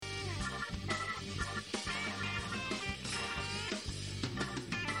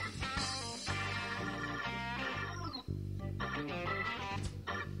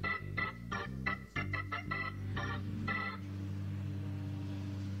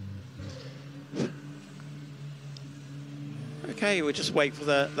Okay, we'll just wait for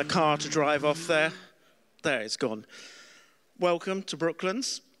the car to drive off there. There, it's gone. Welcome to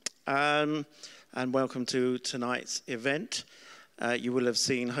Brooklands, and welcome to tonight's event. You will have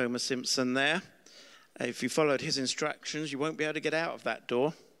seen Homer Simpson there. If you followed his instructions, you won't be able to get out of that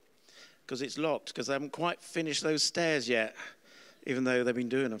door because it's locked, because they haven't quite finished those stairs yet, even though they've been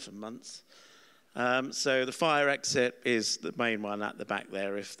doing them for months. So the fire exit is the main one at the back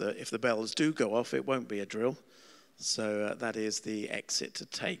there. If the bells do go off, it won't be a drill. So that is the exit to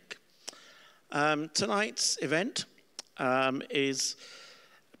take. Tonight's event is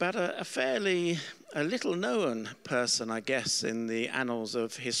about a little known person, I guess, in the annals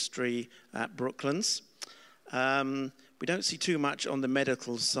of history at Brooklands. We don't see too much on the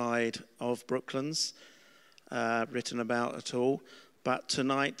medical side of Brooklands written about at all. But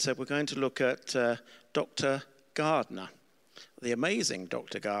tonight we're going to look at Dr. Gardner, the amazing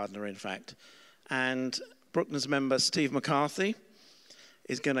Dr. Gardner, in fact. And Brooklands member Steve McCarthy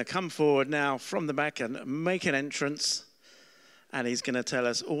is going to come forward now from the back and make an entrance, and he's going to tell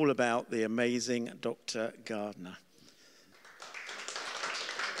us all about the amazing Dr. Gardner.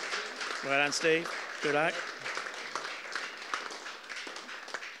 Well done, Steve. Good luck.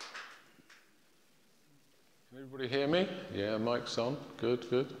 Can everybody hear me? Yeah, mic's on. Good,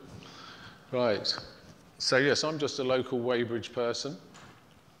 good. Right. So, yes, I'm just a local Weybridge person.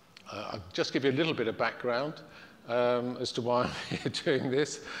 I'll just give you a little bit of background as to why I'm here doing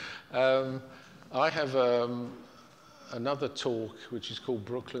this. I have another talk which is called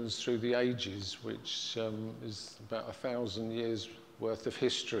Brooklands Through the Ages, which is about 1,000 years worth of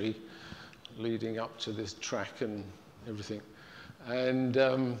history leading up to this track and everything. And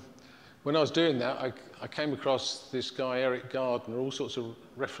when I was doing that, I came across this guy, Eric Gardner, all sorts of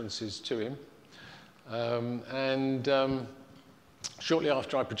references to him. Shortly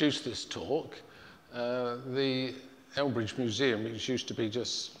after I produced this talk, the Elmbridge Museum, which used to be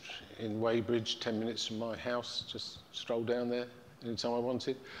just in Weybridge, 10 minutes from my house, just stroll down there anytime I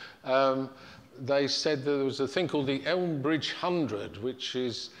wanted, they said there was a thing called the Elmbridge 100, which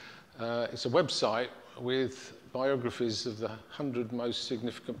is it's a website with biographies of the 100 most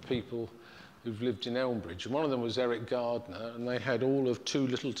significant people who've lived in Elmbridge. And one of them was Eric Gardner, and they had all of 2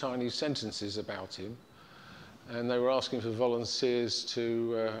 little tiny sentences about him. And they were asking for volunteers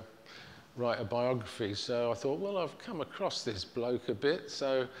to write a biography. So I thought, well, I've come across this bloke a bit.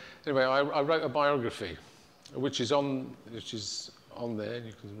 So anyway, I wrote a biography, which is on there, and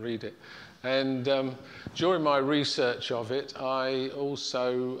you can read it. And during my research of it, I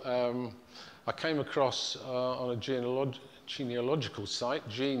also I came across on a genealogical site,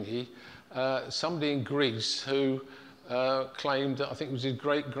 Genie, somebody in Greece who claimed that I think it was his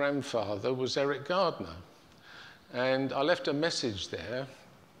great-grandfather was Eric Gardner. And I left a message there,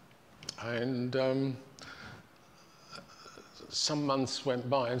 and some months went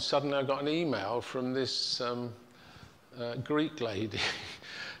by, and suddenly I got an email from this Greek lady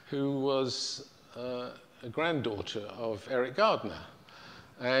who was a granddaughter of Eric Gardner.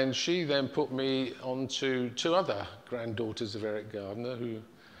 And she then put me on to 2 other granddaughters of Eric Gardner who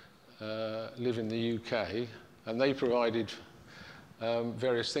live in the UK, and they provided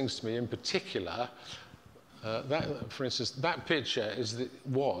various things to me. In particular, for instance, that picture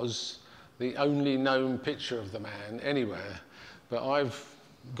was the only known picture of the man anywhere, but I've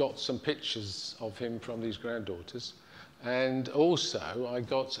got some pictures of him from these granddaughters. And also, I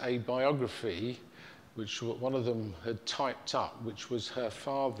got a biography, which one of them had typed up, which was her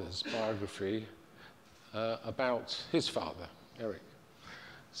father's biography about his father, Eric.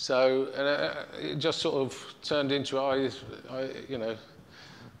 So it just sort of turned into, I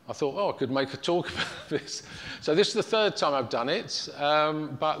thought, oh, I could make a talk about this. So this is the 3rd time I've done it,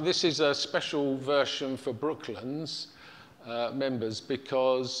 but this is a special version for Brooklands members,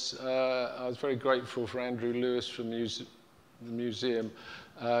 because I was very grateful for Andrew Lewis from the museum.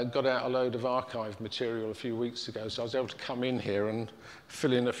 Got out a load of archive material a few weeks ago, so I was able to come in here and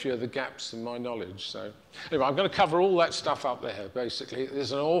fill in a few of the gaps in my knowledge. So anyway, I'm going to cover all that stuff up there, basically.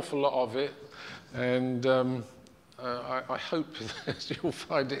 There's an awful lot of it, and I hope that you'll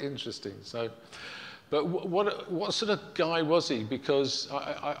find it interesting. So, but what sort of guy was he? Because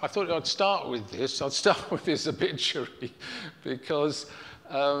I thought I'd start with this. I'd start with this obituary, because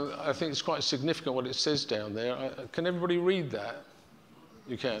I think it's quite significant what it says down there. Can everybody read that?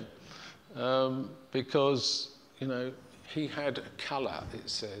 You can. Because, you know, he had a colour, it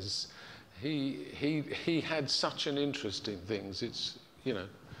says. He had such an interest in things. It's, you know,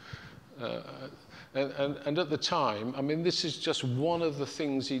 and at the time, I mean, this is just one of the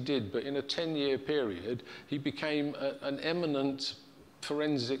things he did, but in a 10-year period, he became an eminent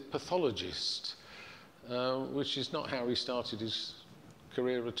forensic pathologist. which is not how he started his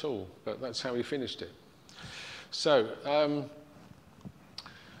career at all, but that's how he finished it. So,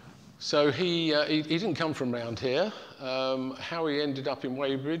 he didn't come from around here. How he ended up in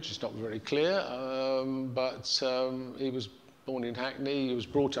Weybridge is not very clear, but he was born in Hackney. He was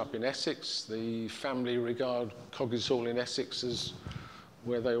brought up in Essex. The family regard Coggis Hall in Essex as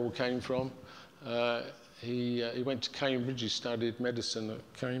where they all came from. He went to Cambridge. He studied medicine at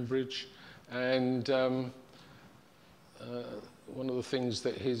Cambridge, and one of the things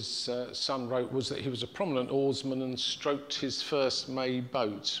that his son wrote was that he was a prominent oarsman and stroked his first May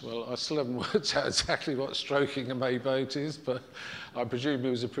boat. Well, I still haven't worked out exactly what stroking a May boat is, but I presume he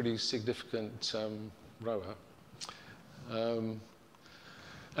was a pretty significant rower. And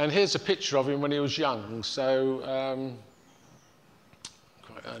here's a picture of him when he was young. So,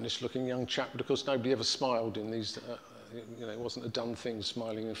 quite earnest-looking young chap, but of course nobody ever smiled in these. You know, it wasn't a done thing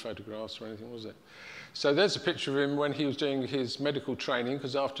smiling in photographs or anything, was it? So there's a picture of him when he was doing his medical training,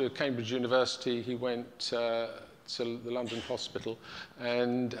 because after Cambridge University he went to the London Hospital,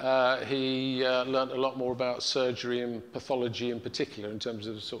 and he learnt a lot more about surgery and pathology in particular in terms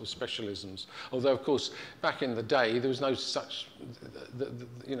of sort of specialisms. Although, of course, back in the day there was no such,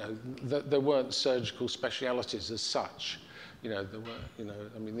 there weren't surgical specialities as such. You know, there were,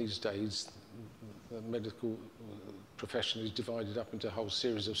 I mean, these days the medical profession is divided up into a whole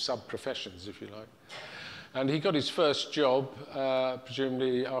series of sub-professions, if you like. And he got his first job,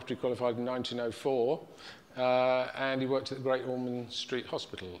 presumably after he qualified in 1904, and he worked at the Great Ormond Street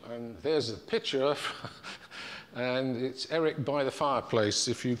Hospital. And there's a picture, and it's Eric by the fireplace,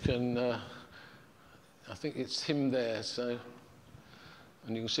 if you can, I think it's him there, so,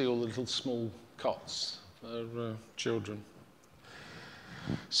 and you can see all the little small cots for children.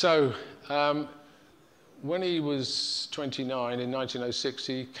 So, when he was 29 in 1906,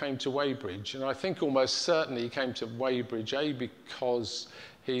 he came to Weybridge, and I think almost certainly he came to Weybridge, A, because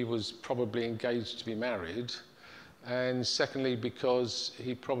he was probably engaged to be married, and secondly because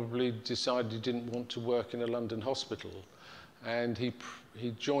he probably decided he didn't want to work in a London hospital, and he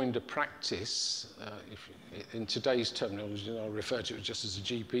joined a practice, in today's terminology, I refer to it just as a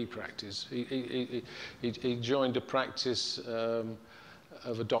GP practice. He joined a practice of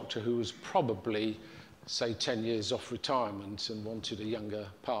a doctor who was probably, say, 10 years off retirement and wanted a younger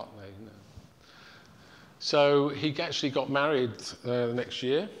partner. You know. So he actually got married the next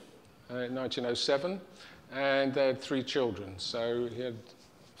year, in 1907, and they had 3 children. So he had,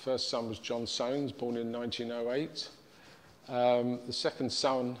 the first son was John Soanes, born in 1908. The second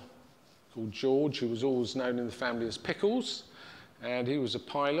son, called George, who was always known in the family as Pickles, and he was a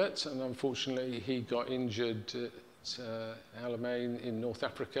pilot, and unfortunately he got injured at Alamein in North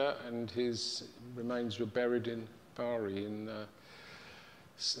Africa, and his remains were buried in Bari in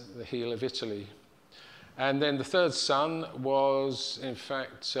the heel of Italy. And then the third son was, in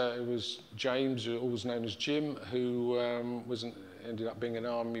fact, it was James, always known as Jim, who ended up being an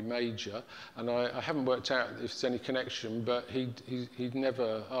army major. And I haven't worked out if there's any connection, but he'd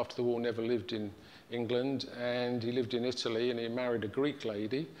never, after the war, never lived in England, and he lived in Italy, and he married a Greek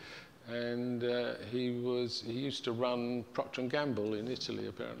lady. And he used to run Procter & Gamble in Italy,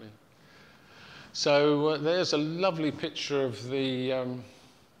 apparently. So there's a lovely picture of the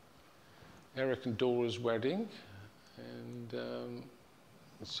Eric and Dora's wedding, and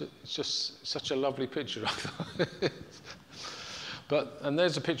it's just such a lovely picture. And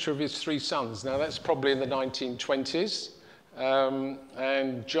there's a picture of his 3 sons. Now that's probably in the 1920s,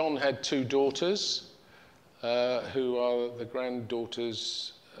 and John had 2 daughters, who are the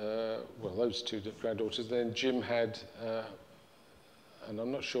granddaughters. Well, those 2 granddaughters. Then Jim had, and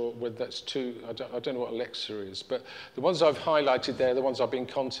I'm not sure whether that's 2, I don't know what Alexa is, but the ones I've highlighted there, the ones I've been in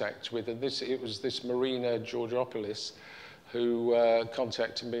contact with, and it was this Marina Georgopoulos who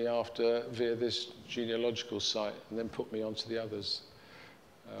contacted me via this genealogical site, and then put me onto the others.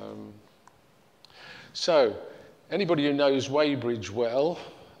 So, anybody who knows Weybridge well,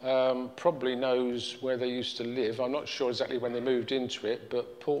 probably knows where they used to live. I'm not sure exactly when they moved into it,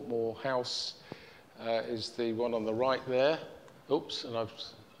 but Portmore House is the one on the right there. Oops, and I've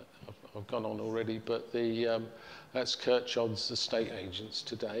gone on already, but that's Kirkchod's estate agents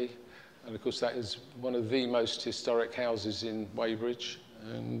today. And of course that is one of the most historic houses in Weybridge.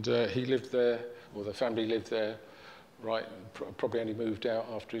 And he lived there, or the family lived there, right, probably only moved out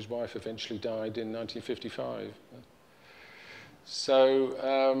after his wife eventually died in 1955.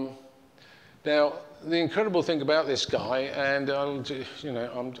 So now the incredible thing about this guy, and I'm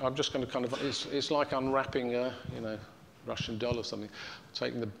just going to kind of, it's like unwrapping a Russian doll or something.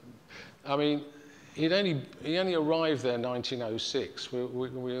 I mean, he only arrived there in 1906.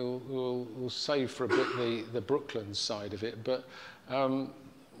 We'll save for a bit the Brooklands side of it, but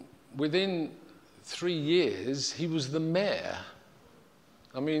within 3 years he was the mayor.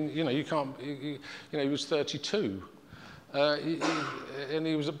 I mean, you know, he was 32. But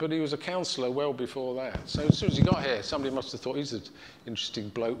he was a councillor well before that. So as soon as he got here, somebody must have thought, he's an interesting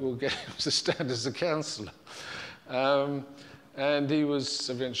bloke, we'll get him to stand as a councillor. And he was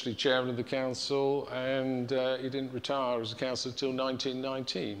eventually chairman of the council, and he didn't retire as a councillor until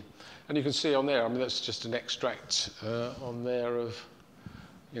 1919. And you can see on there, I mean, that's just an extract on there of,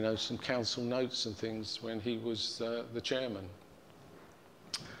 you know, some council notes and things when he was the chairman.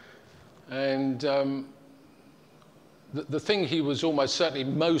 And the thing he was almost certainly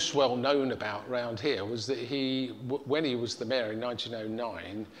most well known about around here was that when he was the mayor in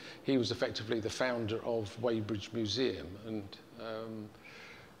 1909, he was effectively the founder of Weybridge Museum, and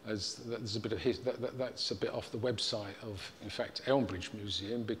as there's a bit of that's a bit off the website of, in fact, Elmbridge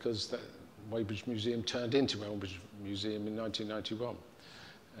Museum, because that Weybridge Museum turned into Elmbridge Museum in 1991,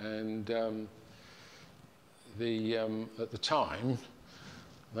 and at the time,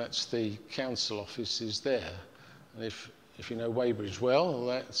 that's the council offices there. And if you know Weybridge well,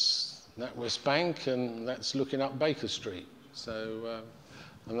 that's NatWest Bank, and that's looking up Baker Street. So,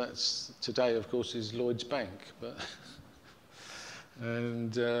 and that's today, of course, is Lloyds Bank. But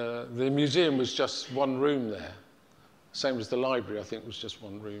and the museum was just one room there, same as the library. I think was just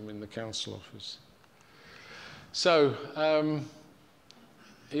one room in the council office. So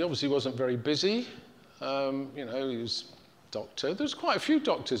he obviously wasn't very busy. You know, he was doctor. There's quite a few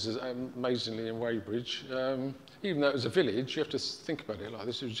doctors, amazingly, in Weybridge. Even though it was a village, you have to think about it like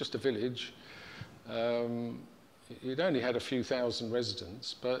this. It was just a village. It only had a few thousand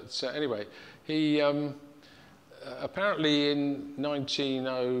residents. But anyway, he apparently in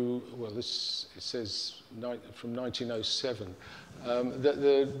it says from 1907, that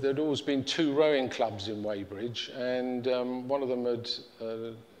there'd always been 2 rowing clubs in Weybridge, and one of them had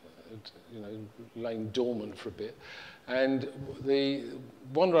lain dormant for a bit. And the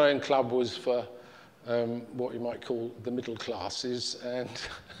one rowing club was for what you might call the middle classes, and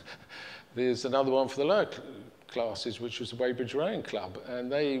there's another one for the lower classes, which was the Weybridge Rowing Club.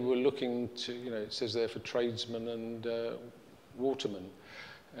 And they were looking to, you know, it says there for tradesmen and watermen.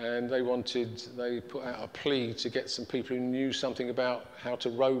 And they put out a plea to get some people who knew something about how to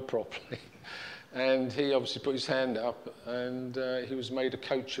row properly. And he obviously put his hand up, and he was made a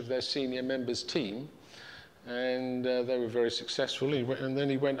coach of their senior members' team. And they were very successful. And then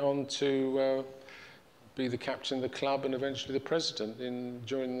he went on to be the captain of the club and eventually the president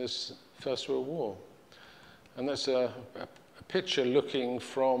during this First World War. And that's a picture looking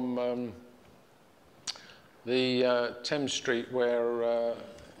from the Thames Street where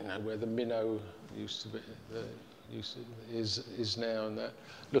the Minnow used to be, is now, and that,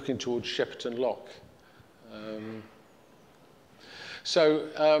 looking towards Shepperton Lock. So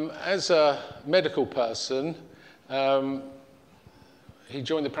as a medical person, he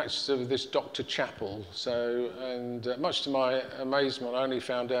joined the practice of this Dr. Chappell. And much to my amazement, I only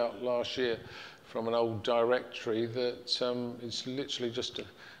found out last year from an old directory that it's literally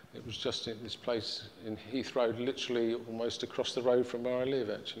it was just in this place in Heathrow, literally almost across the road from where I live,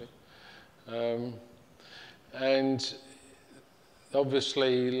 actually. And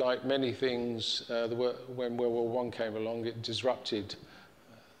obviously, like many things, when World War I came along, it disrupted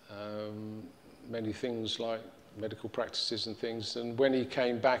many things like medical practices and things. And when he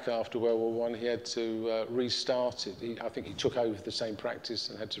came back after World War I, he had to restart it. I think he took over the same practice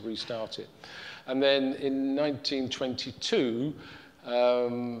and had to restart it. And then in 1922,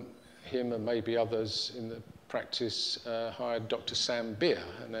 him and maybe others in the practice hired Dr. Sam Beer.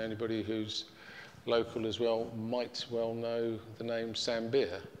 And anybody who's local as well might well know the name Sam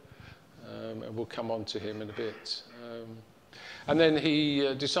Beer. And we'll come on to him in a bit. And then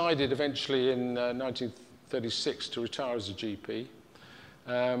he decided eventually in 1936 to retire as a GP.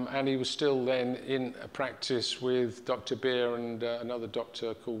 And he was still then in a practice with Dr. Beer and another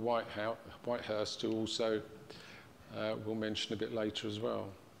doctor called Whitehurst, who also we'll mention a bit later as well.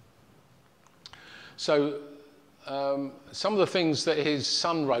 So some of the things that his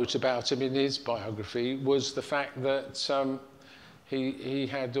son wrote about him in his biography was the fact that he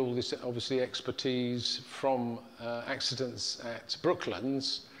had all this, obviously, expertise from accidents at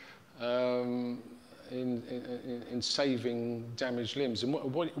Brooklands in saving damaged limbs. And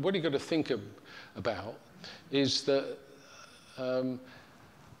what you've got to think about is that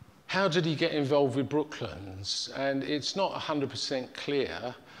how did he get involved with Brooklands? And it's not 100%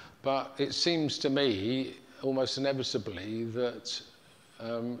 clear, but it seems to me almost inevitably that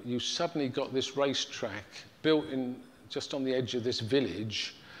you suddenly got this racetrack built in just on the edge of this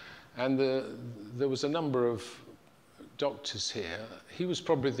village, and there was a number of doctors here. He was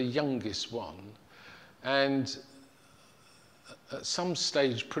probably the youngest one, and at some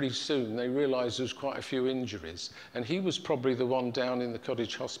stage pretty soon they realised there was quite a few injuries, and he was probably the one down in the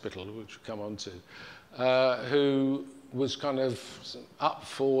cottage hospital, which we'll come on to, who was kind of up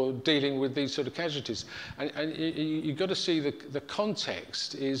for dealing with these sort of casualties. And you've got to see the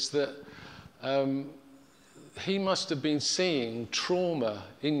context is that he must have been seeing trauma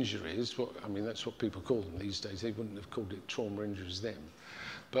injuries. I mean, that's what people call them these days. They wouldn't have called it trauma injuries then.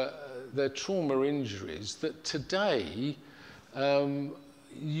 But they're trauma injuries that today, a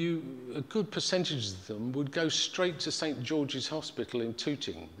good percentage of them would go straight to St. George's Hospital in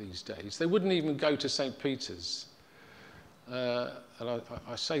Tooting these days. They wouldn't even go to St. Peter's. And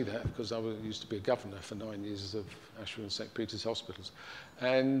I say that because I used to be a governor for 9 years of Ashford and St. Peter's hospitals.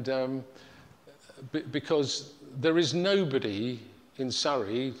 And because there is nobody in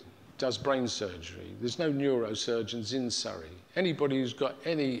Surrey does brain surgery. There's no neurosurgeons in Surrey. Anybody who's got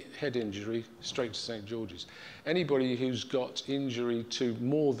any head injury, straight to St. George's. Anybody who's got injury to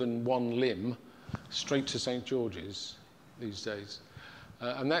more than one limb, straight to St. George's these days.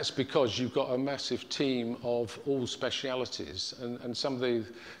 And that's because you've got a massive team of all specialities. And a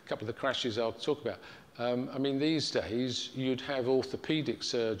couple of the crashes I'll talk about. I mean, these days, you'd have orthopedic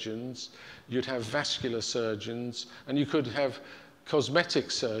surgeons, you'd have vascular surgeons, and you could have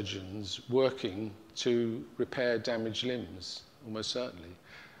cosmetic surgeons working to repair damaged limbs, almost certainly.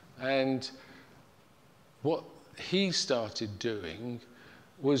 And what he started doing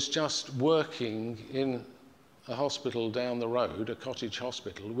was just working in a hospital down the road, a cottage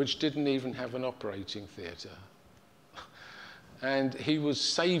hospital, which didn't even have an operating theatre. And he was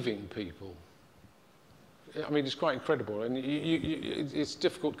saving people. I mean, it's quite incredible, and it's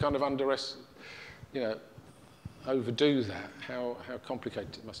difficult to kind of overdo that, how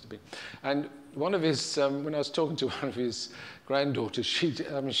complicated it must have been. And one of his, when I was talking to one of his granddaughters, she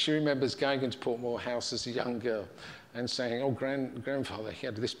remembers going into Portmore House as a young girl and saying, oh, grandfather, he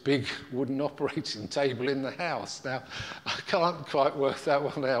had this big wooden operating table in the house. Now, I can't quite work that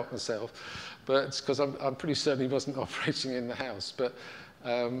one out myself, but it's because I'm pretty certain he wasn't operating in the house. But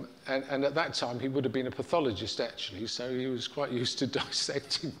and at that time, he would have been a pathologist, actually, so he was quite used to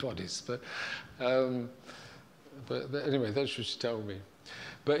dissecting bodies. But anyway, that's what she told me.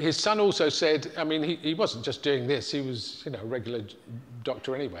 But his son also said, I mean, he wasn't just doing this, he was, a regular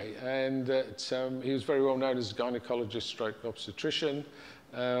doctor anyway, and he was very well known as a gynecologist stroke obstetrician,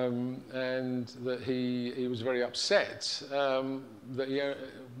 and that he was very upset that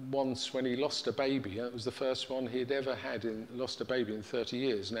once when he lost a baby, it was the first one he'd ever lost a baby in 30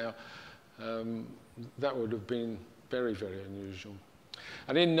 years. Now, that would have been very, very unusual.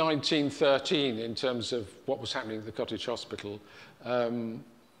 And in 1913, in terms of what was happening at the cottage hospital,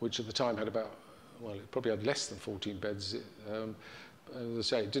 which at the time had about, well, it probably had less than 14 beds. As I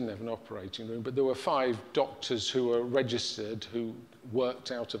say, it didn't have an operating room, but there were 5 doctors who were registered who worked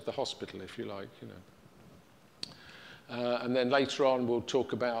out of the hospital, if you like, and then later on, we'll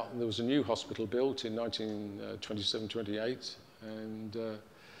talk about, there was a new hospital built in 1927-28, and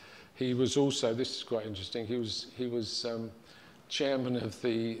he was also, this is quite interesting, he was chairman of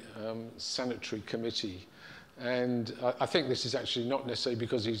the sanitary committee. And I think this is actually not necessarily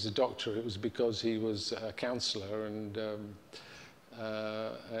because he's a doctor, it was because he was a counsellor and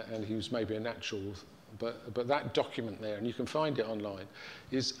he was maybe a natural. But that document there, and you can find it online,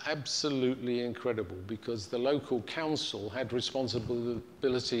 is absolutely incredible because the local council had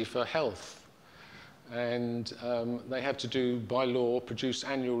responsibility for health. And they had to do, by law, produce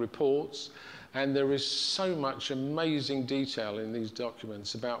annual reports. And there is so much amazing detail in these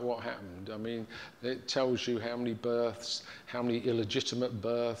documents about what happened. I mean, it tells you how many births, how many illegitimate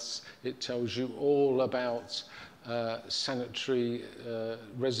births. It tells you all about sanitary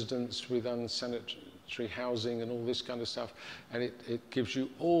residents with unsanitary housing and all this kind of stuff. And it gives you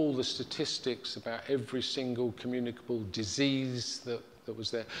all the statistics about every single communicable disease that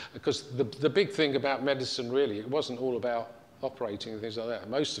was there. Because the big thing about medicine, really, it wasn't all about operating and things like that.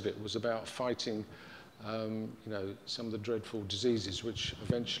 Most of it was about fighting, some of the dreadful diseases, which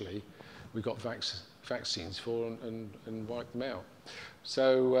eventually we got vaccines for and wiped them out.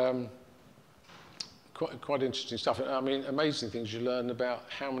 So quite interesting stuff. I mean, amazing things you learn about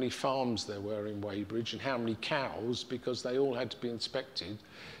how many farms there were in Weybridge and how many cows, because they all had to be inspected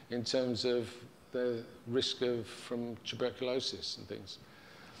in terms of the risk from tuberculosis and things.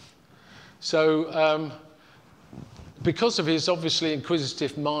 So. Because of his obviously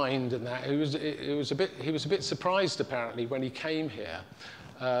inquisitive mind and that, he was a bit surprised apparently when he came here,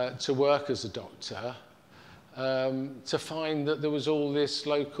 to work as a doctor, to find that there was all this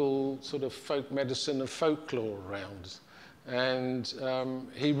local sort of folk medicine and folklore around. And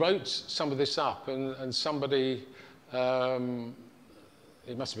he wrote some of this up, and somebody,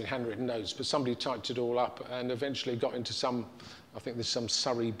 it must have been handwritten notes, but somebody typed it all up and eventually got into some, I think there's some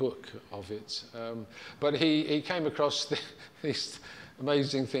Surrey book of it. But he came across these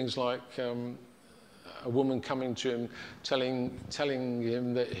amazing things like a woman coming to him, telling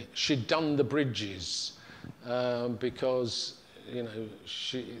him that she'd done the bridges because, you know,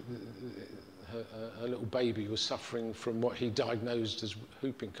 her little baby was suffering from what he diagnosed as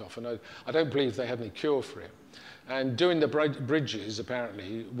whooping cough. And I don't believe they had any cure for it. And doing the bridges,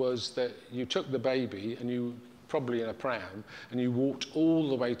 apparently, was that you took the baby and you, probably in a pram, and you walked all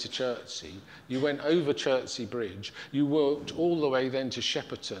the way to Chertsey. You went over Chertsey Bridge. You walked all the way then to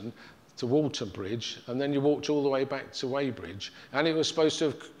Shepperton, to Walton Bridge, and then you walked all the way back to Weybridge. And it was supposed to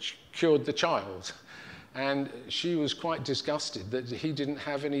have cured the child. And she was quite disgusted that he didn't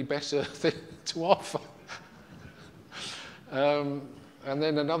have any better thing to offer. And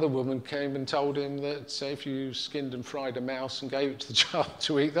then another woman came and told him that if you skinned and fried a mouse and gave it to the child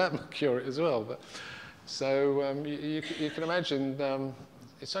to eat, that would cure it as well. But, so you can imagine,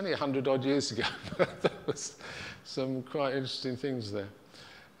 it's only 100 odd years ago, but there was some quite interesting things there.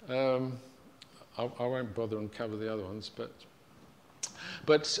 I won't bother and cover the other ones, but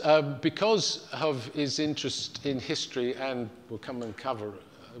because of his interest in history, and we'll cover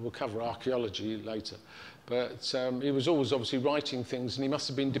archaeology later, but he was always obviously writing things, and he must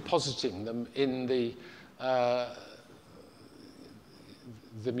have been depositing them in the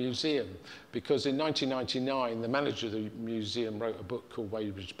museum, because in 1999 the manager of the museum wrote a book called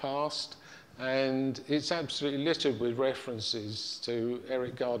Weybridge Past, and it's absolutely littered with references to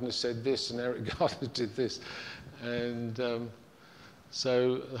Eric Gardner said this and Eric Gardner did this, and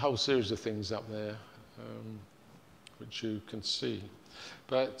so a whole series of things up there which you can see.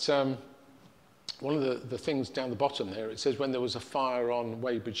 But one of the things down the bottom there, it says when there was a fire on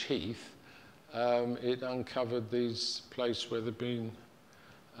Weybridge Heath, it uncovered this place where there'd been,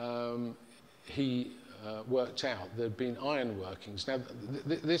 he worked out there'd been iron workings. Now,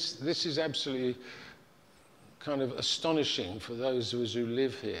 this is absolutely kind of astonishing for those of us who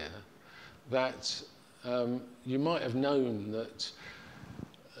live here, that you might have known that,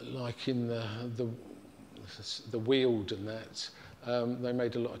 like in the Weald and that, they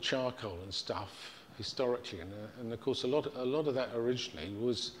made a lot of charcoal and stuff historically, and of course a lot of that originally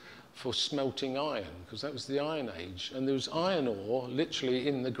was for smelting iron, because that was the Iron Age, and there was iron ore literally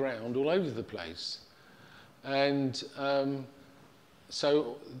in the ground all over the place. And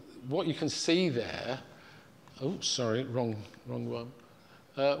so what you can see there, oh sorry, wrong one.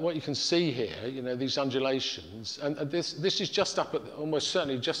 What you can see here, you know, these undulations, and this is just up at, almost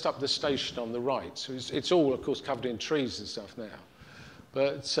certainly just up the station on the right. So it's all, of course, covered in trees and stuff now.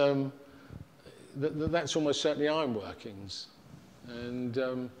 But that's almost certainly iron workings.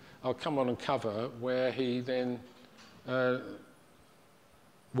 And I'll come on and cover where he then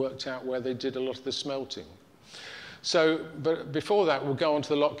worked out where they did a lot of the smelting. So, but before that, we'll go on to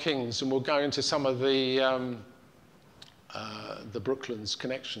the Loch Kings, and we'll go into some of the Brooklands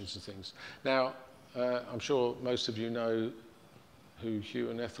connections and things. Now, I'm sure most of you know who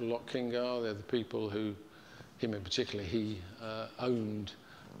Hugh and Ethel Loch King are. They're the people who, him in particular, he owned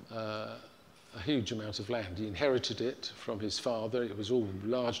a huge amount of land. He inherited it from his father. It was all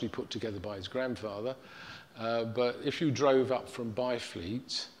largely put together by his grandfather. But if you drove up from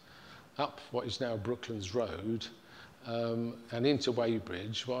Byfleet, up what is now Brooklands Road, and into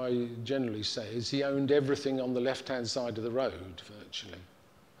Weybridge, what I generally say is he owned everything on the left-hand side of the road, virtually,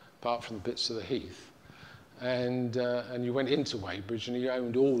 apart from the bits of the heath. And you went into Weybridge and he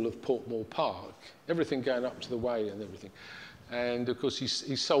owned all of Portmore Park, everything going up to the way and everything. And of course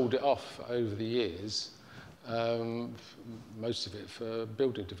he sold it off over the years, most of it for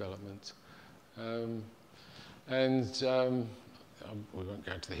building development. We won't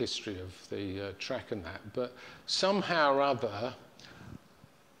go into the history of the track and that, but somehow or other,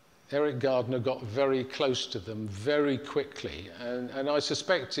 Eric Gardner got very close to them very quickly, and I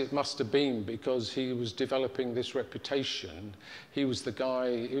suspect it must have been because he was developing this reputation. He was the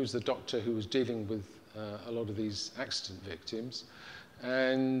guy, he was the doctor who was dealing with a lot of these accident victims,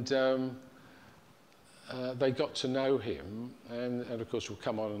 and they got to know him, and of course we'll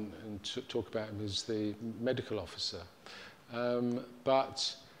come on and talk about him as the medical officer.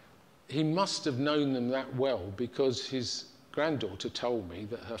 But he must have known them that well, because his granddaughter told me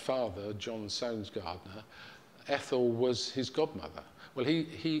that her father, John Soanes Gardner, Ethel was his godmother. Well,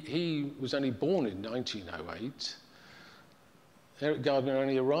 he was only born in 1908, Eric Gardner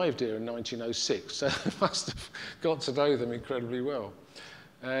only arrived here in 1906, so I must have got to know them incredibly well.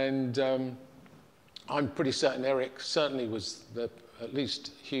 And I'm pretty certain Eric certainly was at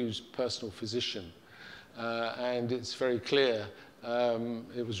least Hugh's personal physician. And it's very clear,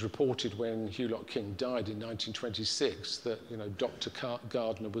 it was reported when Hugh Locke-King died in 1926 that, you know, Dr.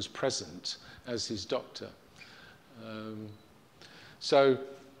 Gardner was present as his doctor. So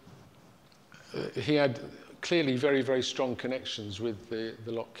he had clearly very, very strong connections with the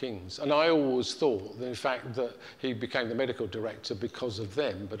Locke-Kings. And I always thought, that in fact, that he became the medical director because of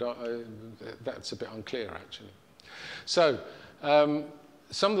them, but that's a bit unclear, actually. So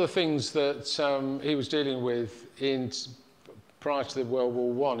some of the things that he was dealing with prior to the World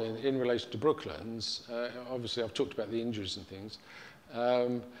War I in relation to Brooklands, obviously I've talked about the injuries and things,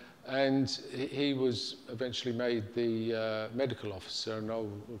 and he was eventually made the medical officer, and I'll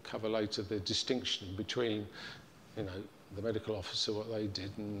cover later the distinction between, you know, the medical officer, what they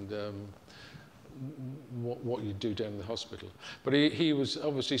did, and what you do down in the hospital. But he was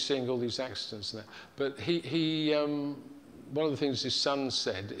obviously seeing all these accidents and that. But one of the things his son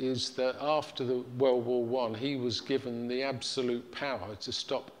said is that after the World War I, he was given the absolute power to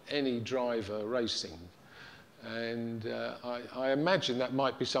stop any driver racing. And I imagine that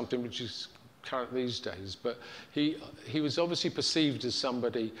might be something which is current these days, but he was obviously perceived as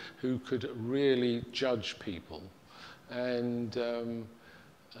somebody who could really judge people. And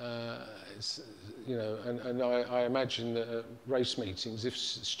you know, and I imagine that at race meetings, if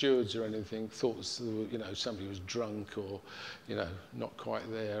stewards or anything thought, you know, somebody was drunk or, you know, not quite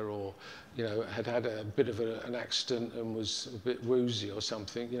there, or, you know, had a bit of an accident and was a bit woozy or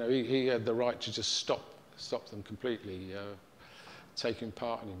something, you know, he had the right to just stop them completely taking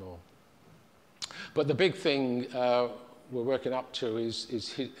part anymore. But the big thing we're working up to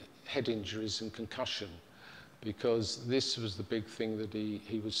is head injuries and concussion, because this was the big thing that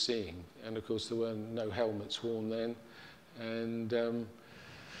he was seeing. And of course there were no helmets worn then. And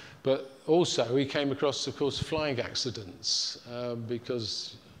but also he came across, of course, flying accidents,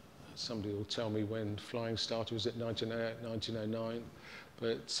 because somebody will tell me when flying started. Was it 1908, 1909?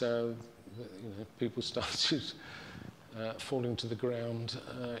 But you know, people started falling to the ground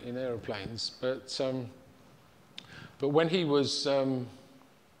in aeroplanes. But when he was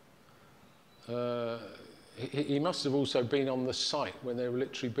he must have also been on the site when they were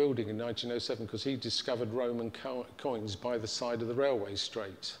literally building in 1907, because he discovered Roman coins by the side of the railway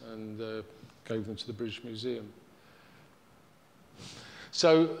straight and gave them to the British Museum.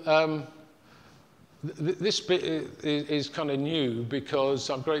 So this bit is kind of new, because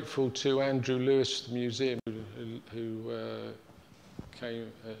I'm grateful to Andrew Lewis, the museum, who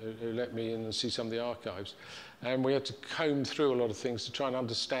let me in and see some of the archives. And we had to comb through a lot of things to try and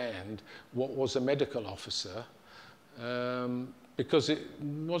understand what was a medical officer, because it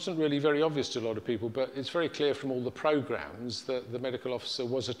wasn't really very obvious to a lot of people, but it's very clear from all the programs that the medical officer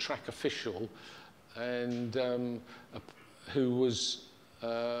was a track official, and who was,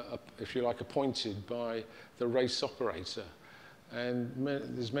 if you like, appointed by the race operator. And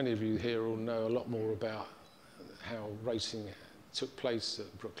there's many of you here who know a lot more about how racing took place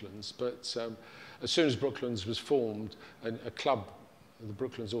at Brooklands, but as soon as Brooklands was formed, a club, the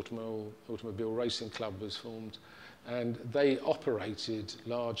Brooklands Automobile Racing Club, was formed, and they operated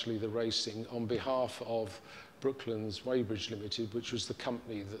largely the racing on behalf of Brooklands Weybridge Limited, which was the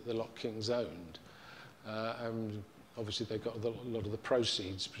company that the Locke-Kings owned. And obviously they got a lot of the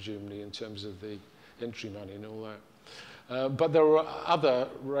proceeds, presumably, in terms of the entry money and all that. But there were other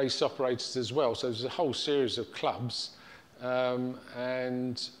race operators as well, so there's a whole series of clubs.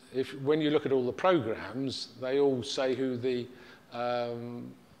 And when you look at all the programs, they all say who the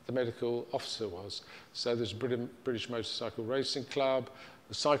medical officer was. So there's British Motorcycle Racing Club,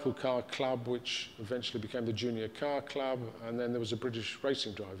 the Cycle Car Club, which eventually became the Junior Car Club, and then there was a British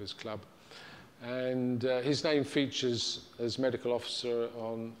Racing Drivers Club. And his name features as medical officer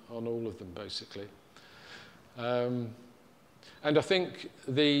on all of them, basically. And I think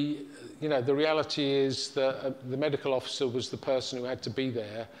the reality is that the medical officer was the person who had to be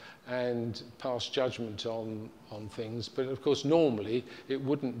there and pass judgment on things. But of course, normally it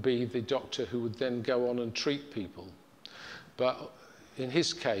wouldn't be the doctor who would then go on and treat people. But in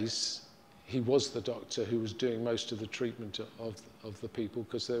his case, he was the doctor who was doing most of the treatment of the people,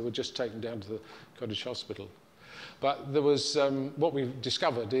 because they were just taken down to the Cottage Hospital. But there was, what we've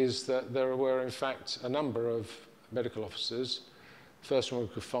discovered is that there were in fact a number of medical officers. First one we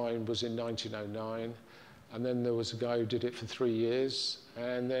could find was in 1909, and then there was a guy who did it for 3 years,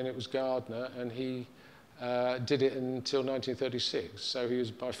 and then it was Gardner, and he did it until 1936, so he was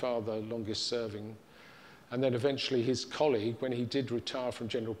by far the longest serving. And then eventually his colleague, when he did retire from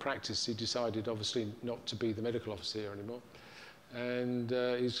general practice, he decided obviously not to be the medical officer here anymore. And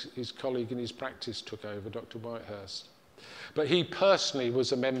his colleague in his practice took over, Dr. Whitehurst. But he personally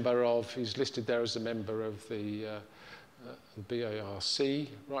was a member of, he's listed there as a member of the BARC,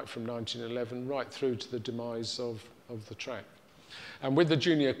 right from 1911, right through to the demise of the track. And with the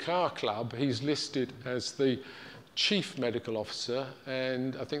Junior Car Club, he's listed as the chief medical officer,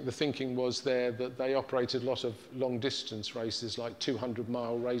 and I think the thinking was there that they operated a lot of long distance races, like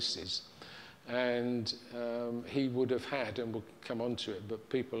 200-mile races. And he would have had, and we'll come on to it, but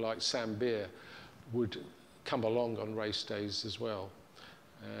people like Sam Beer would come along on race days as well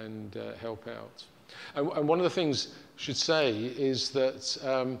and help out. And one of the things I should say is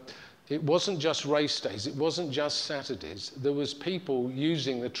that it wasn't just race days, it wasn't just Saturdays. There was people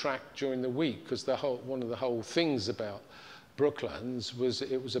using the track during the week, because one of the whole things about Brooklands was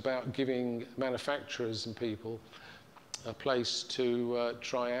it was about giving manufacturers and people a place to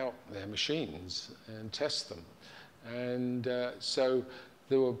try out their machines and test them. And so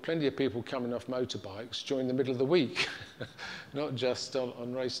there were plenty of people coming off motorbikes during the middle of the week, not just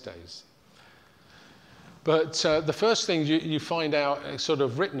on race days. But the first thing you find out sort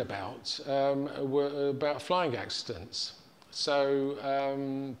of written about were about flying accidents. So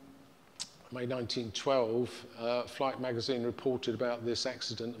May 1912, Flight magazine reported about this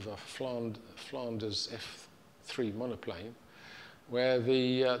accident of a Flanders F3 monoplane, where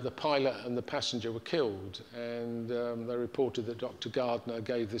the pilot and the passenger were killed. And they reported that Dr. Gardner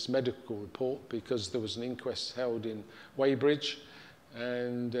gave this medical report because there was an inquest held in Weybridge,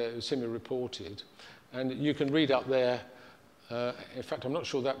 and it was him who reported. And you can read up there, in fact, I'm not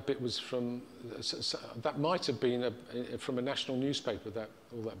sure that bit was from, that might have been from a national newspaper,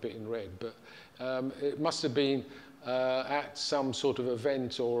 all that bit in red, but it must have been at some sort of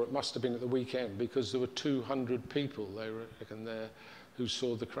event, or it must have been at the weekend, because there were 200 people, they reckon, there who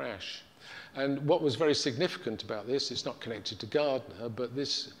saw the crash. And what was very significant about this, it's not connected to Gardner, but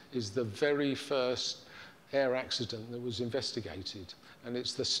this is the very first air accident that was investigated. And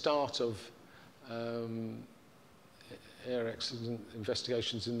it's the start of air accident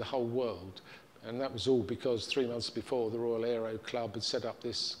investigations in the whole world. And that was all because 3 months before, the Royal Aero Club had set up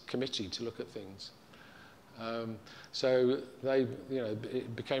this committee to look at things. So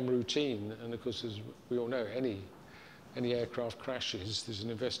it became routine. And of course, as we all know, any aircraft crashes, there's an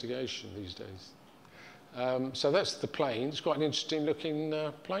investigation these days. So that's the plane. It's quite an interesting looking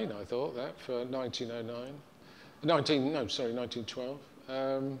plane, I thought, that, for 1912.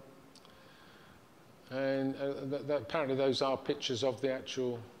 And apparently those are pictures of the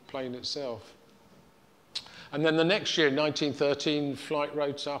actual plane itself. And then the next year, in 1913, Flight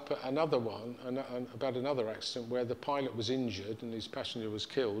wrote up another one, about another accident where the pilot was injured and his passenger was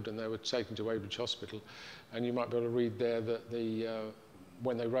killed, and they were taken to Weybridge Hospital. And you might be able to read there that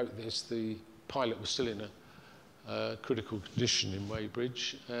when they wrote this, the pilot was still in a critical condition in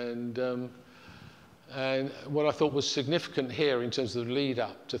Weybridge. And what I thought was significant here in terms of the lead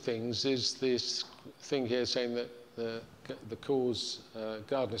up to things is this thing here saying that the cause,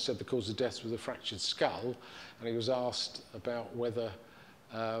 Gardner said the cause of death was a fractured skull, and he was asked about whether,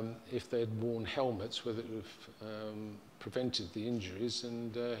 if they'd worn helmets, whether it would have prevented the injuries,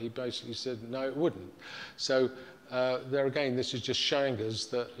 and he basically said no, it wouldn't. So there again, this is just showing us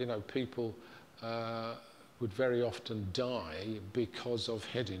that, you know, people would very often die because of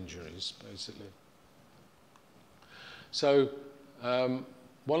head injuries, basically. So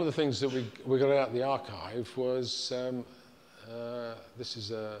one of the things that we got out of the archive was, this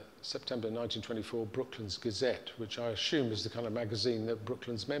is a September 1924 Brooklands Gazette, which I assume is the kind of magazine that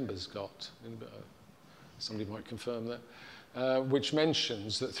Brooklands members got. Somebody might confirm that. Which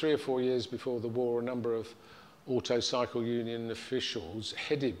mentions that 3 or 4 years before the war, a number of Auto Cycle Union officials,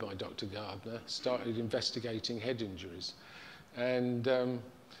 headed by Dr. Gardner, started investigating head injuries. And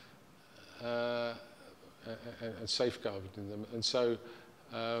safeguarding them. And so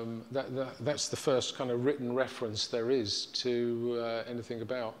that's the first kind of written reference there is to anything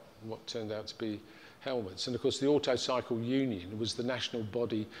about what turned out to be helmets. And of course, the Auto Cycle Union was the national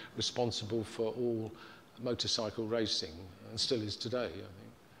body responsible for all motorcycle racing, and still is today,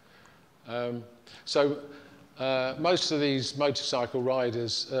 I think. So most of these motorcycle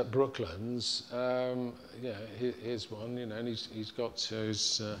riders at Brooklands, yeah, here's one, you know, and he's got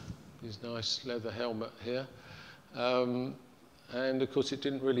his nice leather helmet here. And of course, it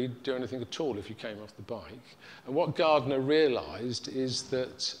didn't really do anything at all if you came off the bike. And what Gardner realized is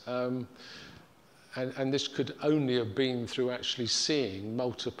that, and this could only have been through actually seeing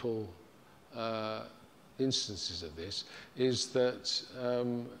multiple instances of this, is that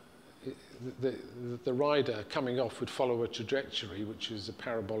the rider coming off would follow a trajectory, which is a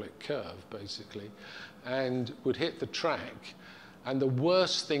parabolic curve, basically, and would hit the track. And the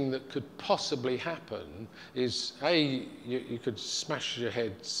worst thing that could possibly happen is, A, you could smash your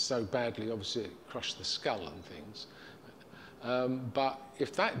head so badly, obviously it crushed the skull and things. But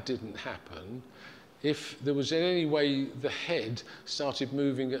if that didn't happen, if there was in any way the head started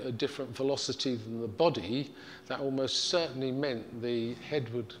moving at a different velocity than the body, that almost certainly meant the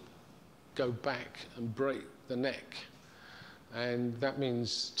head would go back and break the neck. And that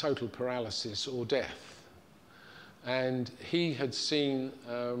means total paralysis or death. And he had seen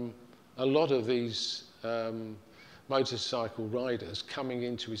a lot of these motorcycle riders coming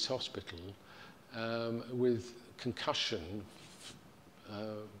into his hospital with concussion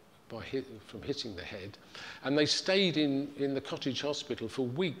from hitting the head, and they stayed in the cottage hospital for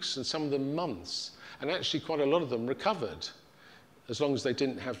weeks and some of them months, and actually quite a lot of them recovered, as long as they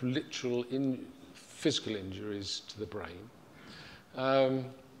didn't have literal physical injuries to the brain.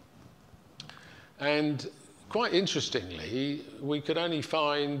 And quite interestingly, we could only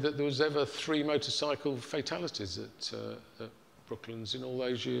find that there was ever 3 motorcycle fatalities at Brooklands in all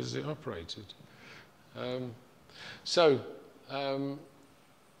those years it operated. I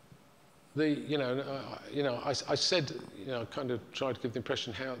said, kind of tried to give the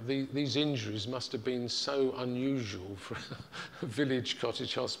impression how these injuries must have been so unusual for a village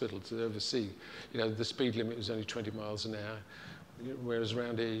cottage hospital to oversee. The speed limit was only 20 miles an hour, whereas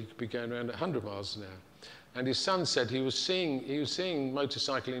around here you could be going around at 100 miles an hour. And his son said he was seeing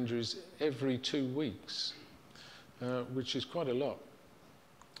motorcycle injuries every 2 weeks, which is quite a lot.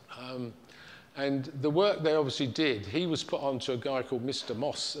 And the work they obviously did, he was put on to a guy called Mr.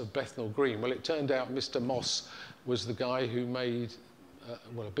 Moss of Bethnal Green. Well, it turned out Mr. Moss was the guy who made,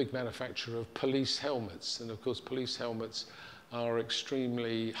 a big manufacturer of police helmets. And of course, police helmets are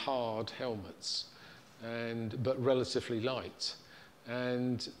extremely hard helmets, but relatively light.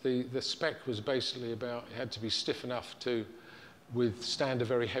 And the spec was basically about, it had to be stiff enough to withstand a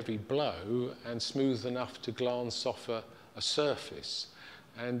very heavy blow and smooth enough to glance off a surface,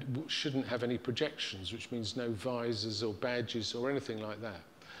 and shouldn't have any projections, which means no visors or badges or anything like that,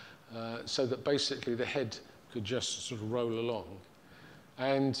 so that basically the head could just sort of roll along.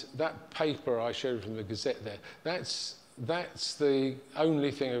 And that paper I showed from the Gazette there, that's the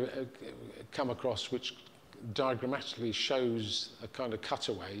only thing I've come across which diagrammatically shows a kind of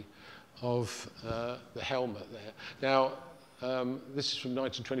cutaway of the helmet there. Now, this is from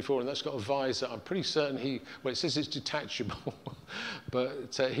 1924, and that's got a visor. I'm pretty certain it says it's detachable,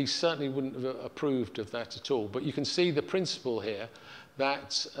 but he certainly wouldn't have approved of that at all. But you can see the principle here,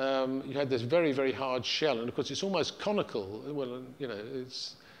 that you had this very, very hard shell, and of course it's almost conical. Well,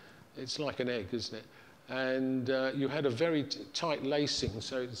 it's like an egg, isn't it? And you had a very tight lacing,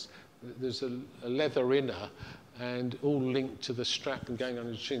 so there's a leather inner, and all linked to the strap and going on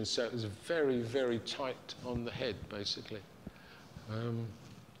the chin, so it was very, very tight on the head, basically.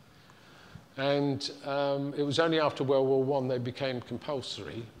 It was only after World War I they became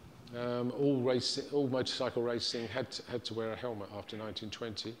compulsory. All motorcycle racing had to wear a helmet after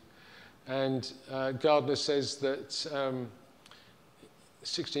 1920. And Gardner says that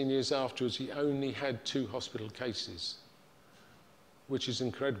 16 years afterwards he only had 2 hospital cases, which is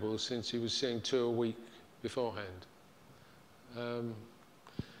incredible since he was seeing 2 a week beforehand.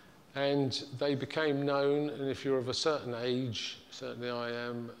 And they became known, and if you're of a certain age, certainly I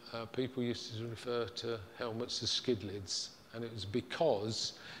am, people used to refer to helmets as skid lids, and it was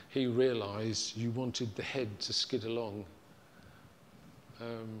because he realised you wanted the head to skid along.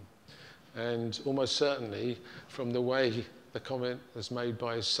 And almost certainly, from the way the comment was made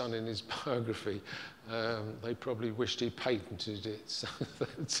by his son in his biography, they probably wished he patented it, so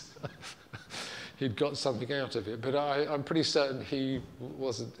that he'd got something out of it. But I'm pretty certain he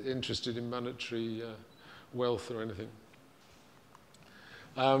wasn't interested in monetary wealth or anything.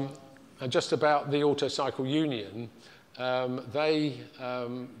 And just about the Autocycle Union,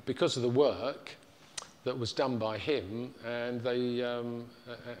 because of the work that was done by him, and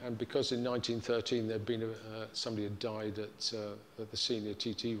because in 1913 there'd been somebody had died at the senior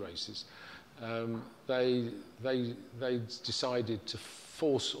TT races, they decided to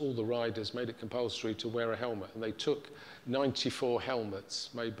force all the riders, made it compulsory to wear a helmet, and they took 94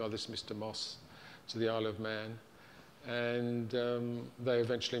 helmets made by this Mr. Moss to the Isle of Man, and they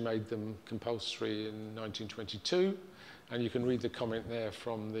eventually made them compulsory in 1922, and you can read the comment there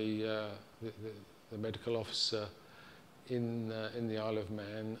from the medical officer in the Isle of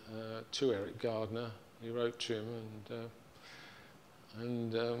Man to Eric Gardner. He wrote to him,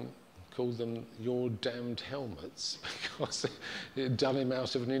 and called them "your damned helmets" because it had done him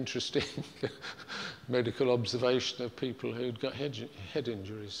out of an interesting medical observation of people who'd got head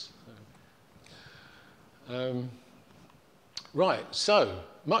injuries. Right, so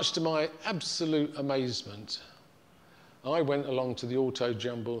much to my absolute amazement, I went along to the Auto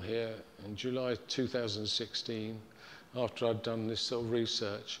Jumble here in July 2016 after I'd done this sort of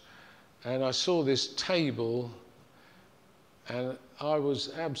research, and I saw this table and I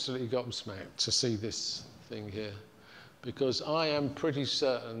was absolutely gobsmacked to see this thing here, because I am pretty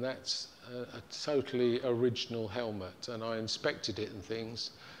certain that's a totally original helmet, and I inspected it and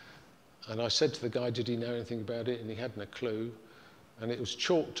things, and I said to the guy, did he know anything about it, and he hadn't a clue, and it was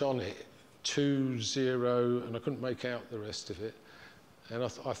chalked on it 20, and I couldn't make out the rest of it, and I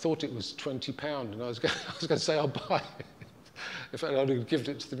thought it was £20, and I was going to say I'll buy it. In fact, I'd have given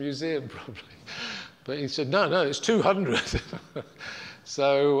it to the museum probably. But he said, no, it's 200.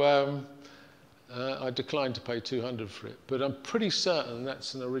 So I declined to pay 200 for it. But I'm pretty certain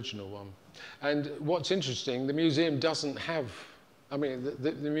that's an original one. And what's interesting, the museum doesn't have, I mean,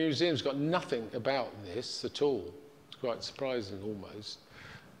 the museum's got nothing about this at all. It's quite surprising almost.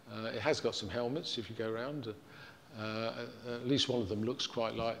 It has got some helmets if you go around. At least one of them looks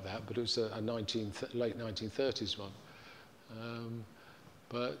quite like that, but it was a late 1930s one.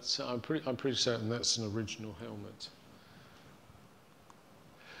 But I'm pretty certain that's an original helmet.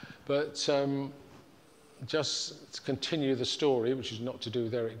 But just to continue the story, which is not to do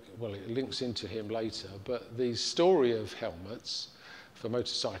with Eric, well, it links into him later, but the story of helmets for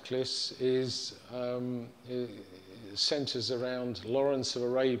motorcyclists is centres around Lawrence of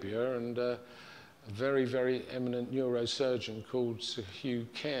Arabia and a very, very eminent neurosurgeon called Sir Hugh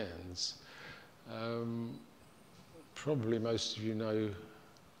Cairns. Probably most of you know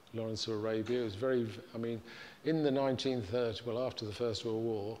Lawrence of Arabia. It was very, I mean, in the 1930s, well, after the First World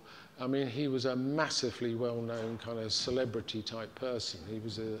War, I mean, he was a massively well-known kind of celebrity type person. He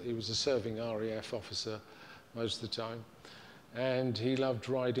was a serving RAF officer most of the time, and he loved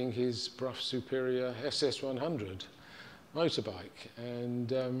riding his Brough Superior SS100 motorbike.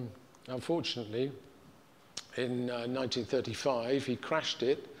 And unfortunately, in 1935, he crashed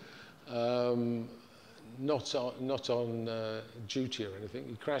it. Not on duty or anything.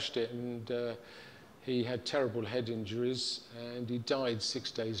 He crashed it, and he had terrible head injuries, and he died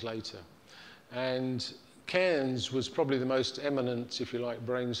 6 days later. And Cairns was probably the most eminent, if you like,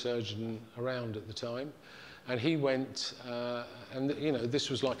 brain surgeon around at the time. And he went, and you know, this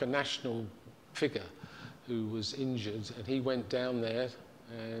was like a national figure who was injured, and he went down there,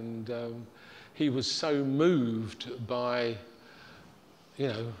 and he was so moved by, you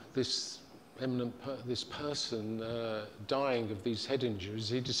know, this this person dying of these head injuries,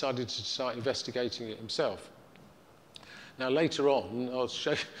 he decided to start investigating it himself. Now later on, I'll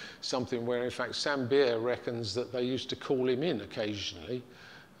show you something where in fact Sam Beer reckons that they used to call him in occasionally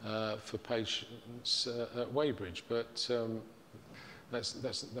for patients at Weybridge, but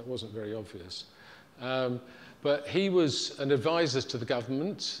that wasn't very obvious. But he was an advisor to the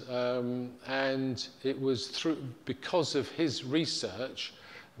government, and it was because of his research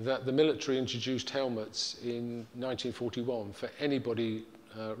that the military introduced helmets in 1941 for anybody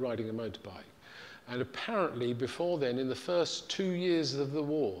riding a motorbike. And apparently before then, in the first 2 years of the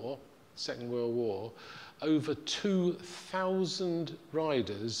war, Second World War, over 2,000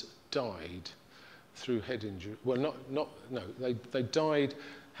 riders died through head injury. Well, they died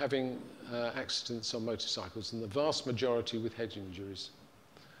having accidents on motorcycles, and the vast majority with head injuries.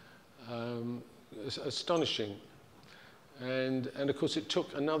 It's astonishing. And of course, it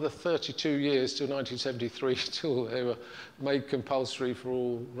took another 32 years till 1973 till they were made compulsory for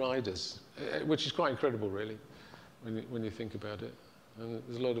all riders, which is quite incredible, really, when you think about it. And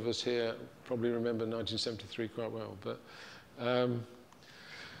there's a lot of us here probably remember 1973 quite well. But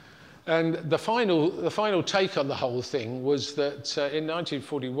and the final take on the whole thing was that in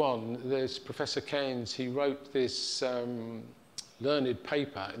 1941, this Professor Cairns, he wrote this learned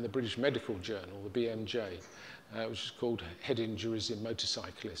paper in the British Medical Journal, the BMJ. Which is called Head Injuries in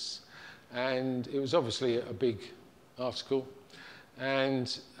Motorcyclists. And it was obviously a big article.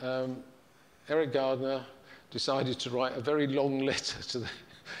 And Eric Gardner decided to write a very long letter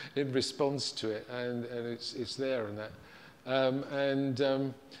in response to it, and it's there and that.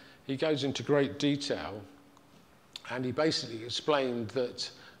 He goes into great detail, and he basically explained that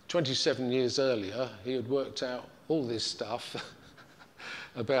 27 years earlier, he had worked out all this stuff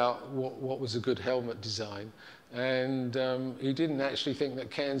about what was a good helmet design. And he didn't actually think that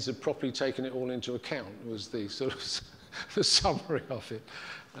Cairns had properly taken it all into account, was the sort of the summary of it,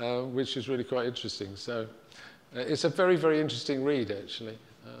 which is really quite interesting. So it's a very, very interesting read, actually.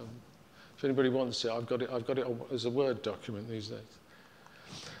 If anybody wants it, I've got it as a Word document these days.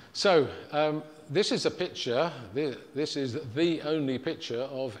 So this is a picture. This is the only picture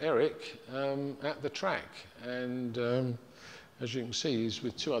of Eric at the track, and as you can see, he's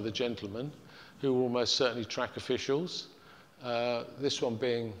with two other gentlemen who were almost certainly track officials. This one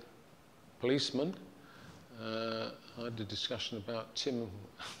being policeman. I had a discussion about Tim,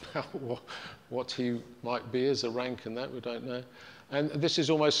 about what he might be as a rank and that, we don't know. And this is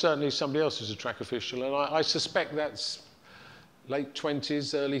almost certainly somebody else who's a track official, and I suspect that's late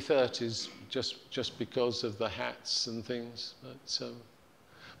 20s, early 30s, just because of the hats and things. But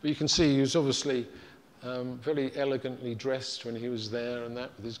you can see he was obviously very elegantly dressed when he was there and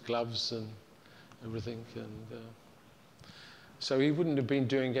that, with his gloves and everything. And so he wouldn't have been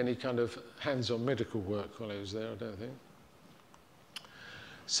doing any kind of hands-on medical work while he was there, I don't think.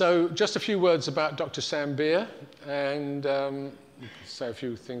 So just a few words about Dr. Sam Beer, and say a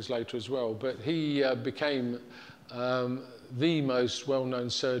few things later as well, but he became the most well-known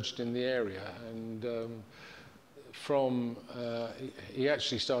surgeon in the area, and he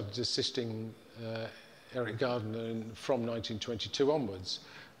actually started assisting Eric Gardner from 1922 onwards.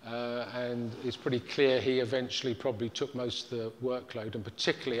 And it's pretty clear he eventually probably took most of the workload, and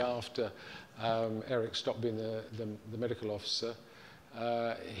particularly after Eric stopped being the medical officer,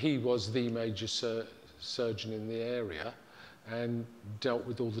 he was the major surgeon in the area and dealt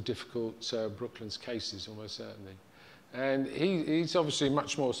with all the difficult Brooklands cases almost certainly. And he's obviously a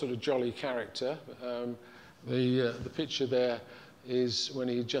much more sort of jolly character. The picture there is when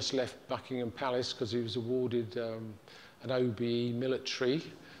he just left Buckingham Palace because he was awarded an OBE military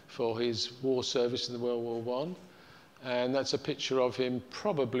for his war service in the World War I. And that's a picture of him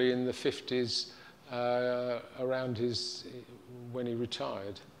probably in the 50s, around when he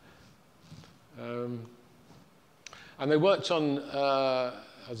retired. And they worked on,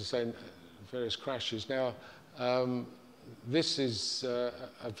 as I say, various crashes. Now, this is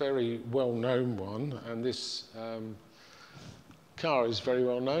a very well-known one, and this car is very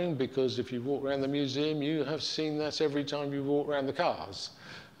well known because if you walk around the museum, you have seen that every time you walk around the cars.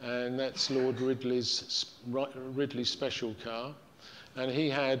 And that's Lord Ridley's special car, and he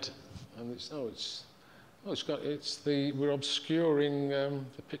had, and we're obscuring the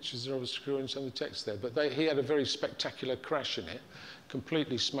pictures are obscuring some of the text there, but he had a very spectacular crash in it,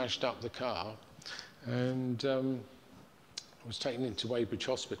 completely smashed up the car, and was taken into Weybridge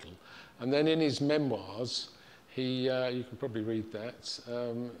Hospital. And then in his memoirs, you can probably read that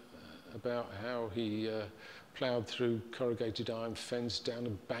about how he ploughed through corrugated iron fence, down a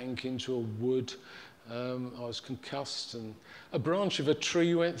bank into a wood. I was concussed, and a branch of a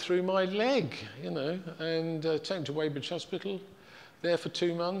tree went through my leg, you know, and taken to Weybridge Hospital, there for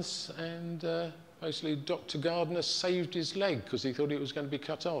 2 months, and basically Dr. Gardner saved his leg because he thought it was going to be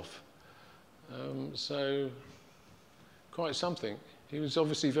cut off. So quite something. He was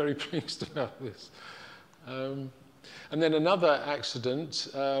obviously very pleased about this. And then another accident,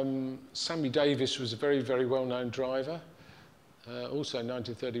 Sammy Davis was a very, very well-known driver, also in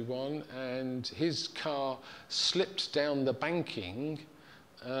 1931, and his car slipped down the banking,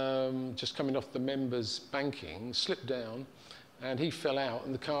 just coming off the members' banking, slipped down, and he fell out,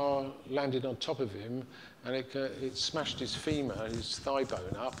 and the car landed on top of him, and it smashed his femur, his thigh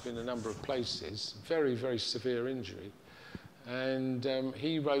bone up in a number of places, very, very severe injury. And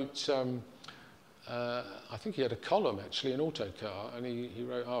he wrote, I think he had a column actually in Autocar, and he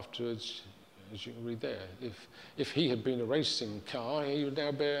wrote afterwards, as you can read there, if he had been a racing car, he would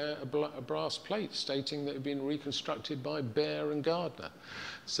now bear a brass plate stating that it had been reconstructed by Bear and Gardner.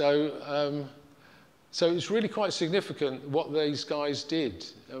 So, so it's really quite significant what these guys did,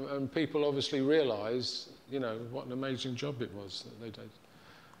 and people obviously realise, you know, what an amazing job it was that they did.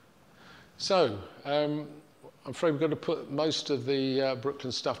 So, I'm afraid we've got to put most of the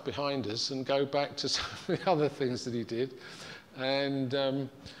Brooklands stuff behind us and go back to some of the other things that he did. And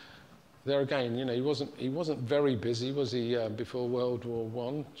there again, you know, he wasn't very busy, was he, before World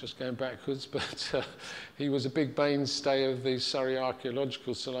War I, just going backwards, but he was a big mainstay of the Surrey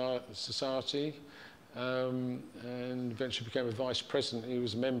Archaeological Society, and eventually became a vice president. He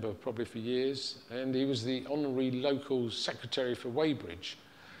was a member probably for years, and he was the honorary local secretary for Weybridge.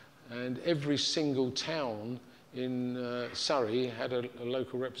 And every single town in Surrey had a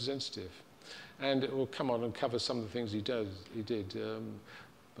local representative. And it will come on and cover some of the things he did.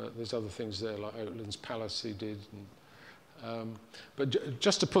 But there's other things there, like Oatlands Palace he did. And, but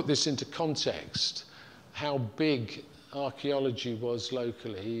just to put this into context, how big archaeology was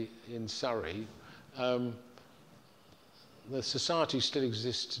locally in Surrey, the society still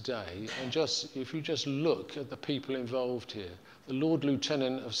exists today, and if you just look at the people involved here, the Lord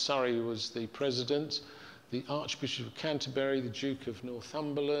Lieutenant of Surrey was the president, the Archbishop of Canterbury, the Duke of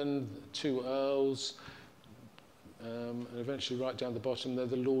Northumberland, 2 earls, and eventually right down the bottom there,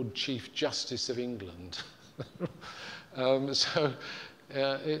 the Lord Chief Justice of England. It's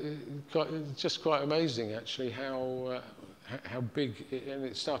just quite amazing actually how big, and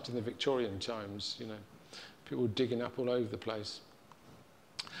it started in the Victorian times, you know, people were digging up all over the place.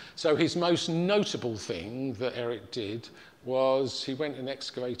 So his most notable thing that Eric did was he went and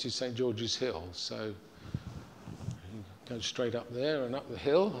excavated St George's Hill. So you go straight up there and up the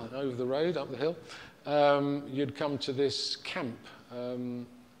hill, over the road, up the hill. You'd come to this camp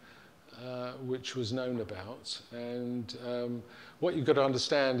which was known about. And what you've got to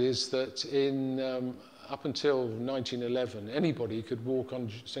understand is that up until 1911, anybody could walk on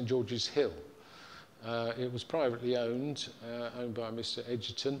St George's Hill. It was privately owned by Mr.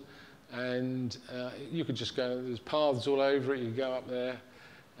 Edgerton, and you could just go, there's paths all over it, you go up there,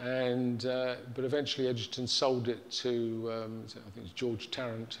 and but eventually Edgerton sold it to, I think it's George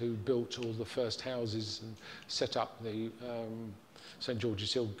Tarrant, who built all the first houses and set up the St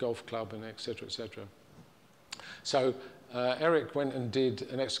George's Hill Golf Club, and etc., etc. So Eric went and did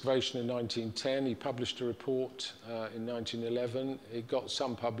an excavation in 1910. He published a report in 1911. It got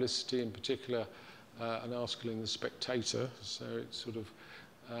some publicity, in particular an article in The Spectator. So it's sort of,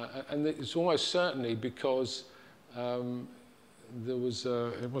 and it's almost certainly because there was,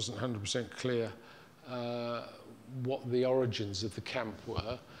 it wasn't 100% clear what the origins of the camp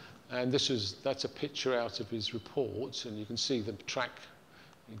were. And that's a picture out of his report, and you can see the track.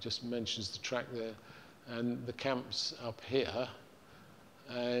 He just mentions the track there. And the camp's up here,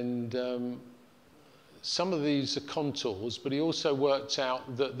 and some of these are contours, but he also worked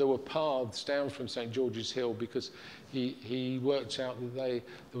out that there were paths down from St George's Hill, because he worked out that there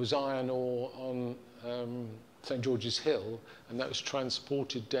was iron ore on St George's Hill, and that was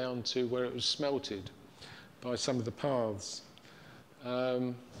transported down to where it was smelted by some of the paths.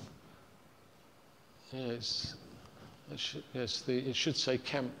 Yes. It should say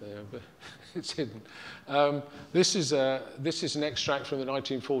camp there, but it's hidden. This is an extract from the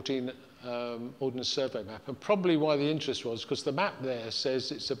 1914 Ordnance Survey map, and probably why the interest was because the map there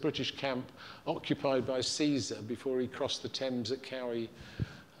says it's a British camp occupied by Caesar before he crossed the Thames at Cowie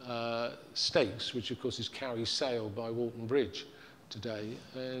Stakes, which of course is Cowie Sale by Walton Bridge today.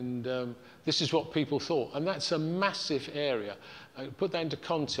 And this is what people thought, and that's a massive area. Put that into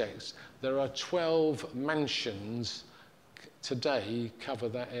context, there are 12 mansions today cover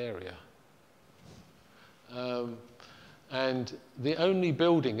that area. And the only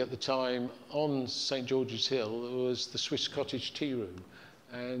building at the time on St George's Hill was the Swiss Cottage Tea Room.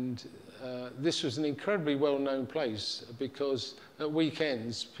 And this was an incredibly well-known place because at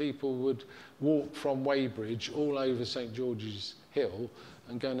weekends people would walk from Weybridge all over St George's Hill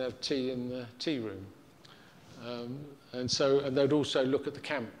and go and have tea in the tea room. And they'd also look at the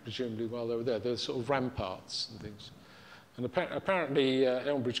camp, presumably, while they were there. There were sort of ramparts and things. And apparently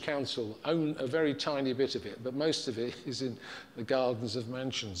Elmbridge Council own a very tiny bit of it, but most of it is in the gardens of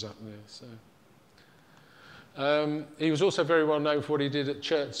mansions up there. So he was also very well known for what he did at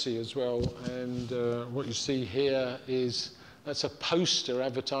Chertsey as well. And what you see here that's a poster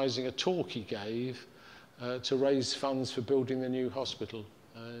advertising a talk he gave to raise funds for building the new hospital,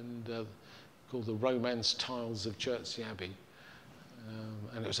 and called The Romance Tiles of Chertsey Abbey.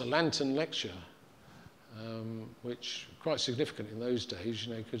 And it was a lantern lecture, which quite significant in those days,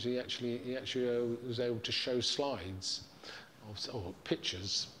 you know, because he actually was able to show slides or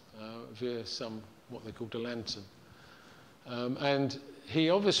pictures via what they called a lantern. And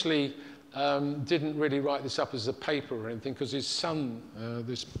he obviously didn't really write this up as a paper or anything, because his son,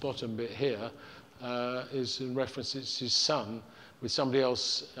 this bottom bit here, is in reference, it's his son with somebody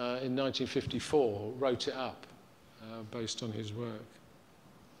else in 1954 wrote it up based on his work.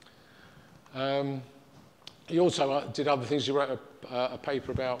 He also did other things. He wrote a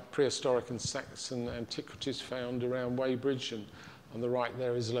paper about prehistoric and Saxon antiquities found around Weybridge, and on the right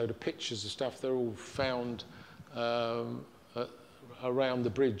there is a load of pictures of stuff. They're all found around the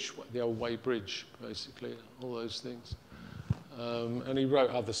bridge, the old Weybridge, basically, all those things. And he wrote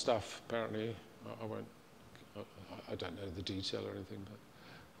other stuff, apparently. I don't know the detail or anything,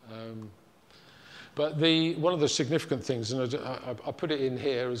 but one of the significant things, and I put it in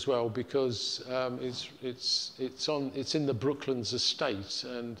here as well because it's in the Brooklands estate,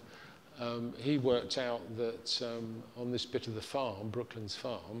 and he worked out that on this bit of the farm, Brooklands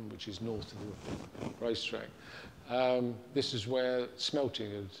Farm, which is north of the racetrack, this is where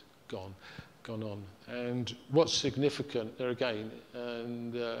smelting had gone. gone on. And what's significant there again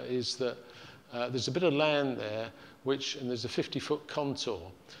is that there's a bit of land there and there's a 50-foot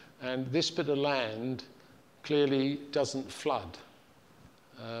contour, and this bit of land clearly doesn't flood,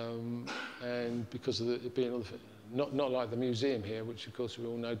 and because of it being not like the museum here, which of course we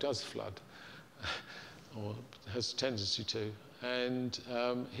all know does flood or has a tendency to. And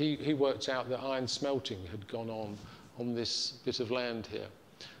he worked out that iron smelting had gone on this bit of land here,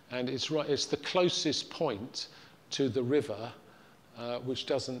 and it's the closest point to the river which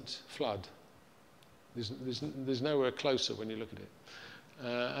doesn't flood. There's nowhere closer when you look at it.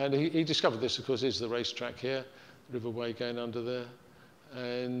 And he discovered this, of course, is the racetrack here, the Riverway going under there.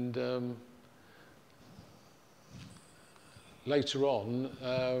 And later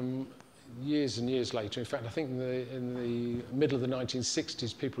on, years and years later, in fact, I think in the middle of the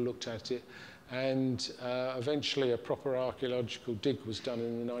 1960s, people looked at it, and eventually a proper archaeological dig was done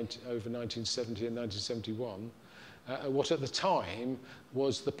over 1970 and 1971. What at the time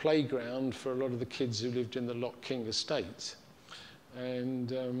was the playground for a lot of the kids who lived in the Loch King estate.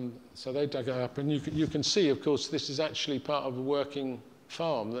 And so they dug it up, and you can see, of course, this is actually part of a working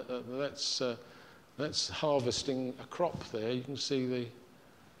farm. That's harvesting a crop there. You can see the...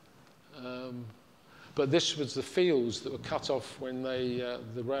 but this was the fields that were cut off when the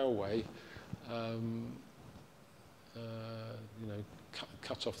railway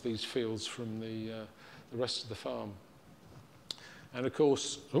cut off these fields from the rest of the farm. And of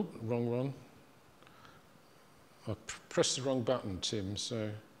course, oh, wrong one. I pressed the wrong button, Tim, so...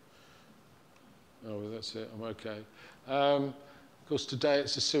 Oh, well, that's it, I'm okay. Of course, today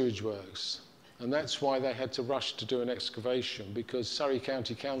it's the sewage works, and that's why they had to rush to do an excavation, because Surrey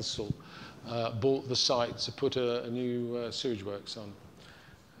County Council bought the site to put a new sewage works on.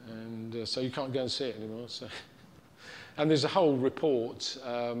 And so you can't go and see it anymore. So. And there's a whole report,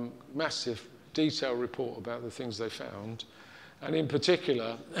 massive detailed report about the things they found. And in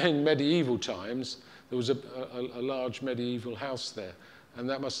particular, in medieval times, there was a large medieval house there, and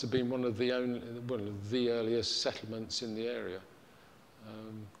that must have been one of the earliest settlements in the area.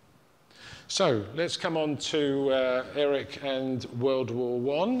 So let's come on to Eric and World War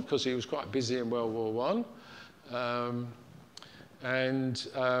I, because he was quite busy in World War I. And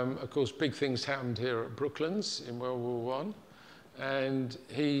of course, big things happened here at Brooklands in World War I. And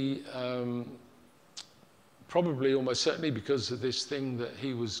he, probably almost certainly because of this thing that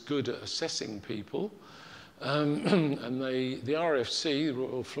he was good at assessing people, and the RFC, the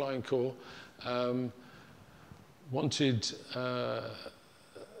Royal Flying Corps, wanted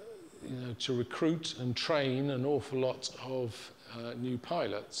to recruit and train an awful lot of new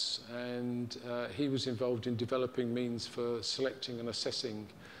pilots, and he was involved in developing means for selecting and assessing,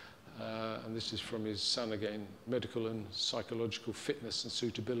 and this is from his son again, medical and psychological fitness and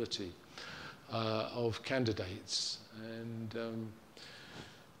suitability of candidates. And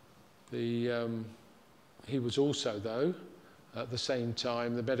he was also, though, at the same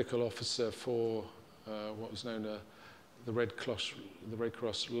time, the medical officer for what was known as the Red Cross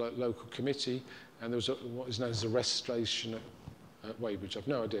local committee, and there was what is known as the restoration at Weybridge. I've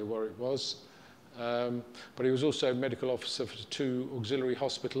no idea where it was, but he was also medical officer for 2 auxiliary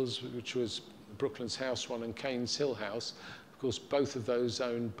hospitals, which was Brooklands House 1 and Cairns Hill House. Of course, both of those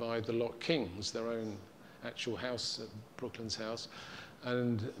owned by the Loch Kings, their own actual house at Brooklands House.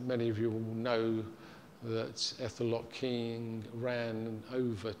 And many of you will know that Ethel Loch King ran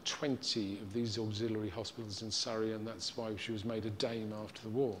over 20 of these auxiliary hospitals in Surrey, and that's why she was made a dame after the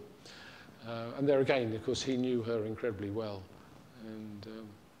war. And there again, of course, he knew her incredibly well. And,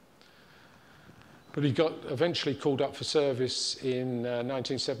 but he got eventually called up for service in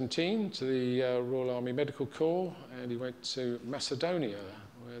 1917 to the Royal Army Medical Corps, and he went to Macedonia,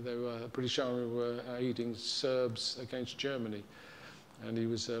 where the British Army were aiding Serbs against Germany. And he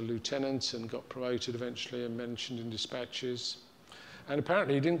was a lieutenant and got promoted eventually and mentioned in dispatches. And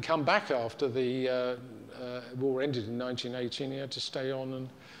apparently he didn't come back after the war ended in 1918. He had to stay on, and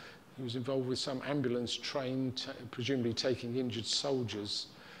he was involved with some ambulance train, presumably taking injured soldiers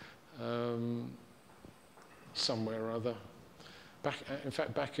somewhere or other. In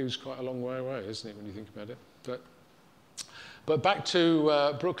fact, Baku's quite a long way away, isn't it, when you think about it? But back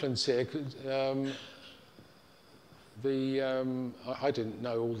to Brooklands here. I didn't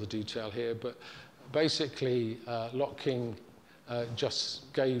know all the detail here, but basically Loch King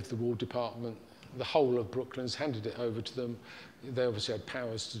just gave the War Department the whole of Brooklands, handed it over to them. They obviously had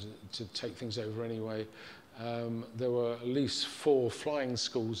powers to take things over anyway. There were at least 4 flying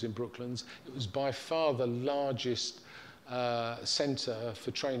schools in Brooklands. It was by far the largest centre for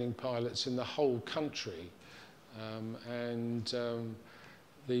training pilots in the whole country.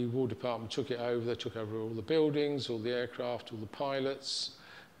 the War Department took it over. They took over all the buildings, all the aircraft, all the pilots,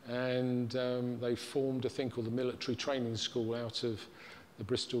 and they formed a thing called the Military Training School out of the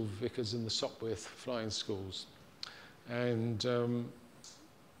Bristol Vickers and the Sopwith flying schools. And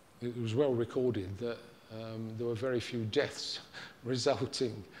it was well recorded that there were very few deaths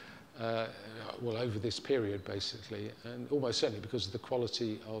resulting well, over this period, basically, and almost certainly because of the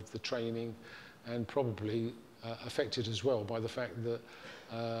quality of the training, and probably affected as well by the fact that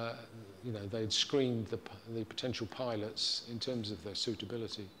you know, they'd screened the potential pilots in terms of their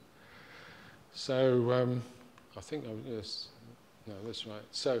suitability. So I think, yes, no, that's right.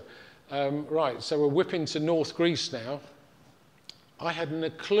 So, right, so we're whipping to North Greece now. I hadn't a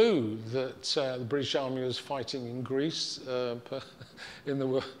clue that the British Army was fighting in Greece in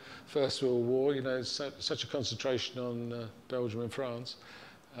the First World War. You know, such a concentration on Belgium and France.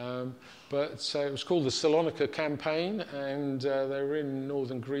 But it was called the Salonika Campaign, and they were in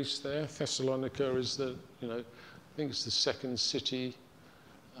northern Greece there. Thessalonica is the, you know, I think it's the second city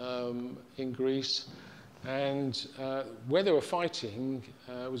in Greece. And where they were fighting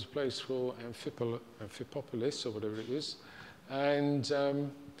was a place called Amphipolis, or whatever it is. And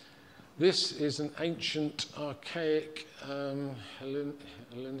this is an ancient, archaic,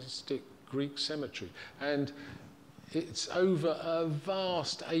 Hellenistic Greek cemetery. And it's over a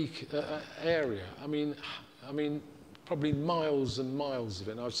vast area. I mean, probably miles and miles of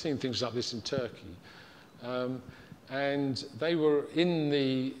it. And I've seen things like this in Turkey. And they were in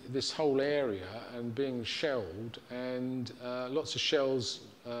this whole area and being shelled, and lots of shells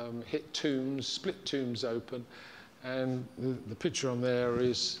hit tombs, split tombs open. And the picture on there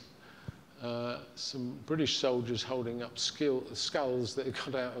is some British soldiers holding up skulls that had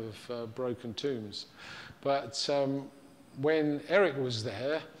got out of broken tombs. But when Eric was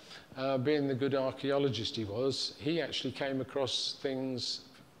there, being the good archaeologist he was, he actually came across things,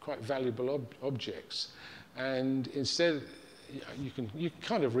 quite valuable objects. And instead, you can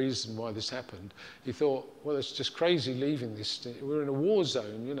kind of reason why this happened. He thought, well, it's just crazy leaving this. We're in a war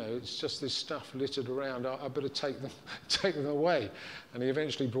zone, you know. It's just this stuff littered around. I better take them away. And he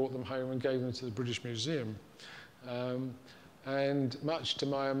eventually brought them home and gave them to the British Museum. And much to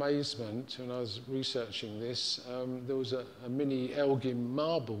my amazement, when I was researching this, there was a mini Elgin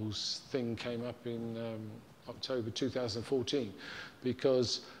Marbles thing came up in October 2014,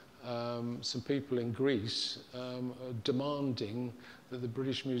 because some people in Greece are demanding that the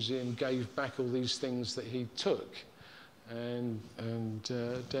British Museum gave back all these things that he took. And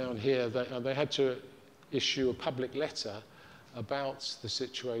down here, they had to issue a public letter about the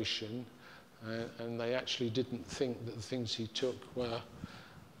situation, and they actually didn't think that the things he took were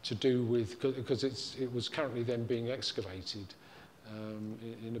to do with, because it was currently then being excavated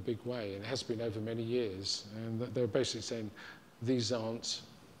in a big way, and it has been over many years. And they were basically saying, these aren't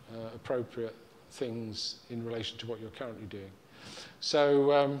appropriate things in relation to what you're currently doing.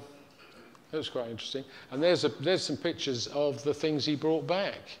 So that was quite interesting. And there's some pictures of the things he brought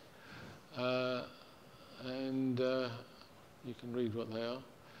back. And you can read what they are.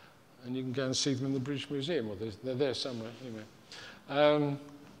 And you can go and see them in the British Museum, or they're there somewhere, anyway.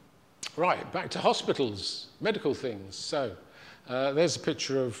 Right, back to hospitals, medical things. So there's a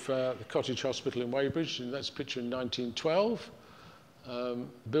picture of the Cottage Hospital in Weybridge, and that's a picture in 1912. The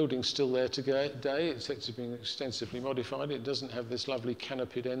building's still there today. It's actually been extensively modified. It doesn't have this lovely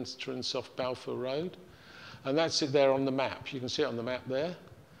canopied entrance off Balfour Road. And that's it there on the map. You can see it on the map there.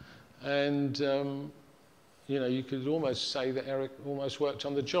 And, you know, you could almost say that Eric almost worked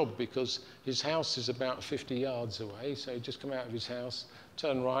on the job, because his house is about 50 yards away. So he'd just come out of his house,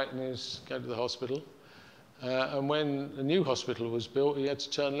 turn right, and go to the hospital. And when a new hospital was built, he had to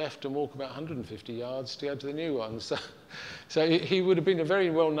turn left and walk about 150 yards to go to the new one. So he would have been a very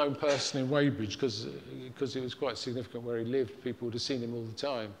well-known person in Weybridge, because it was quite significant where he lived. People would have seen him all the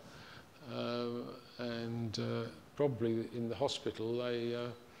time. And probably in the hospital, they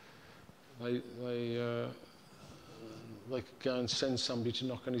could go and send somebody to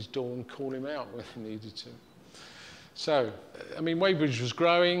knock on his door and call him out when they needed to. So, I mean, Weybridge was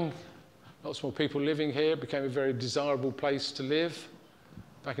growing. Lots more people living here. It became a very desirable place to live.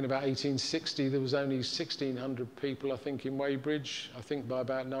 Back in about 1860, there was only 1,600 people, I think, in Weybridge. I think by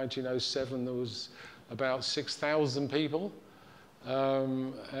about 1907, there was about 6,000 people.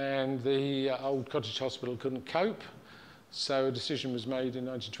 And the old Cottage Hospital couldn't cope. So a decision was made in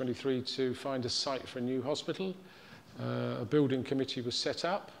 1923 to find a site for a new hospital. A building committee was set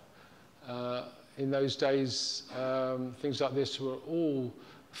up. In those days, things like this were all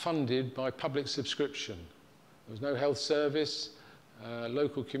funded by public subscription. There was no health service.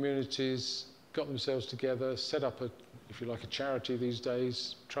 Local communities got themselves together, set up if you like, a charity these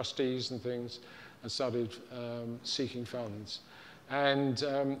days, trustees and things, and started seeking funds. And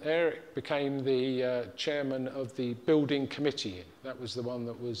Eric became the chairman of the building committee. That was the one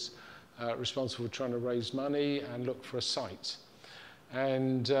that was responsible for trying to raise money and look for a site.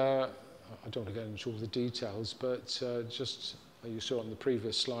 And I don't want to go into all the details, but just you saw on the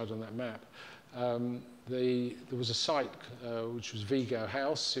previous slide on that map, there was a site which was Vigo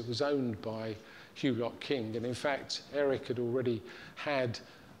House. It was owned by Hugh Locke King, and in fact Eric had already had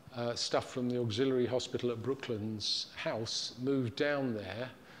stuff from the auxiliary hospital at Brooklands House moved down there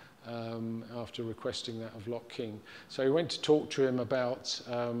after requesting that of Locke King. So he went to talk to him about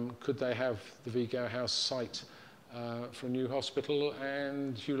could they have the Vigo House site for a new hospital,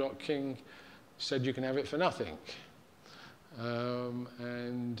 and Hugh Locke King said you can have it for nothing.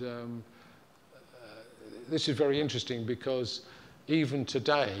 This is very interesting because even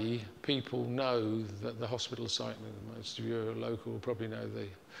today, people know that the hospital site, most of you are local will probably know the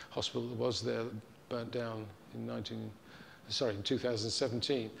hospital that was there that burnt down in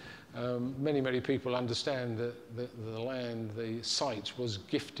 2017. Many people understand that the land, the site was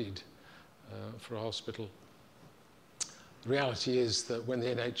gifted for a hospital. The reality is that when the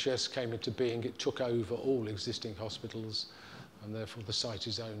NHS came into being, it took over all existing hospitals, and therefore the site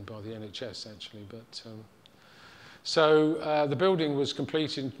is owned by the NHS actually. But so the building was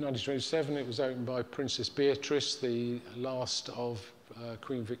completed in 1927. It was opened by Princess Beatrice, the last of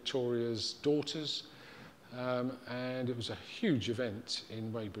Queen Victoria's daughters, and it was a huge event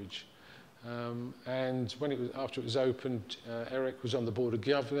in Weybridge. And after it was opened, Eric was on the board of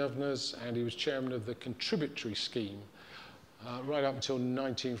governors, and he was chairman of the contributory scheme right up until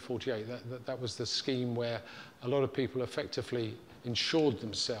 1948. That was the scheme where a lot of people effectively insured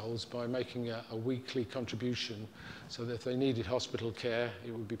themselves by making a weekly contribution so that if they needed hospital care,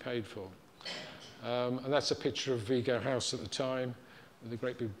 it would be paid for. And that's a picture of Vigo House at the time with a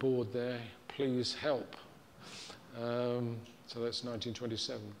great big board there, please help. So that's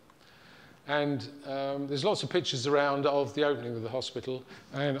 1927. And there's lots of pictures around of the opening of the hospital,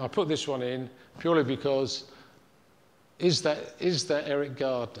 and I put this one in purely because is that Eric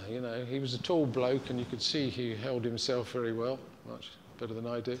Gardner? You know, he was a tall bloke, and you could see he held himself very well, much better than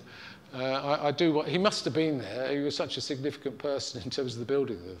I do. He must have been there. He was such a significant person in terms of the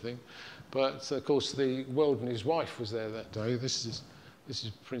building of the thing. But of course, the World and his wife was there that day. This is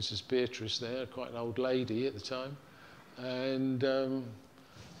Princess Beatrice there, quite an old lady at the time, and.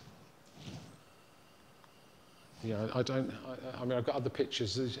 You know, I mean, I've got other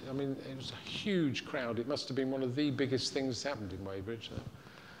pictures. I mean, it was a huge crowd. It must have been one of the biggest things that happened in Weybridge.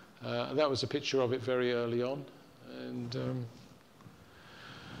 That was a picture of it very early on.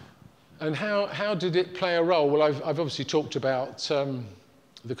 And how did it play a role? Well, I've obviously talked about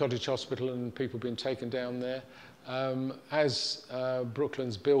the Cottage Hospital and people being taken down there. As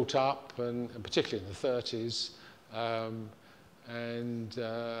Brooklands built up, and particularly in the 30s, and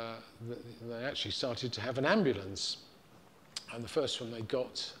they actually started to have an ambulance. And the first one they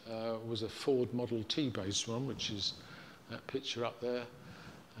got was a Ford Model T based one, which is that picture up there.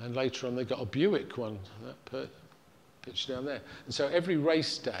 And later on they got a Buick one, that picture down there. And so every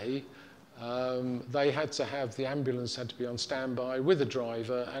race day, they had to have, the ambulance had to be on standby with a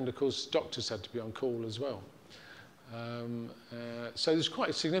driver, and of course doctors had to be on call as well. So it's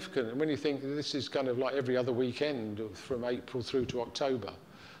quite significant, and when you think this is kind of like every other weekend from April through to October,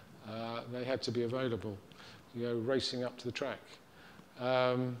 they had to be available, you know, racing up to the track.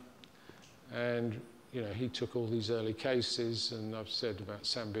 And you know, he took all these early cases, and I've said about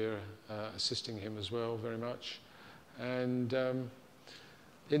Sam Beer assisting him as well very much. And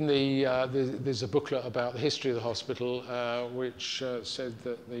there's a booklet about the history of the hospital, which said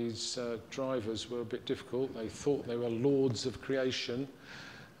that these drivers were a bit difficult. They thought they were lords of creation.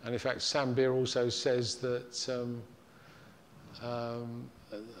 And in fact, Sam Beer also says that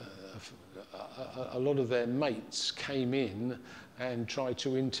a lot of their mates came in and tried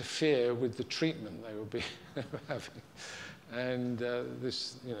to interfere with the treatment they were having. And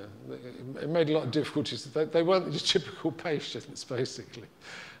this, you know, it made a lot of difficulties. They weren't just typical patients, basically.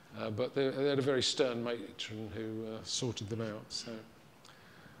 But they had a very stern matron who sorted them out. So,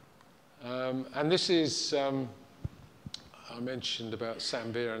 and this is, I mentioned about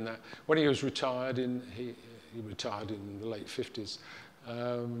Sam Beer and that. When he was retired, he retired in the late 50s.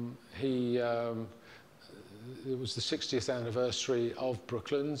 It was the 60th anniversary of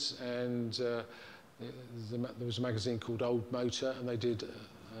Brooklands, and there was a magazine called Old Motor, and they did,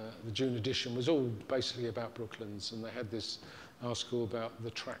 the June edition was all basically about Brooklands, and they had this article about the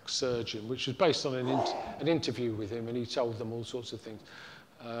track surgeon, which was based on an interview with him, and he told them all sorts of things.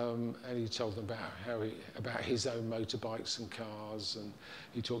 and he told them about his own motorbikes and cars, and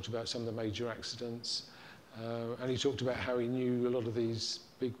he talked about some of the major accidents, and he talked about how he knew a lot of these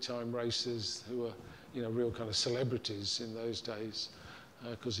big-time racers who were, you know, real kind of celebrities in those days,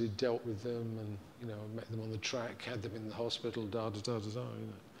 because he'd dealt with them and, you know, met them on the track, had them in the hospital, you know.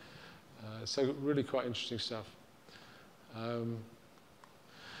 So really quite interesting stuff.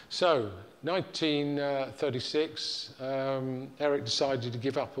 So, 1936, Eric decided to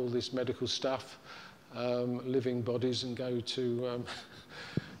give up all this medical stuff, living bodies, and go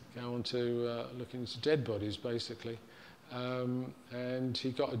on to looking into dead bodies, basically. And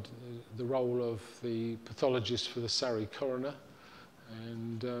he got the role of the pathologist for the Surrey coroner.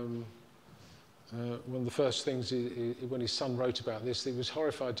 And one of the first things, when his son wrote about this, he was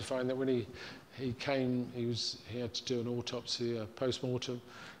horrified to find that when he came, he had to do an autopsy, a post-mortem,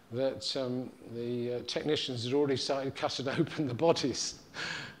 that the technicians had already started cutting open the bodies.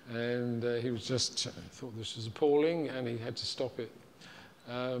 And he was just thought this was appalling, and he had to stop it.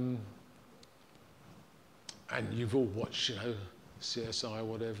 And you've all watched, you know, CSI or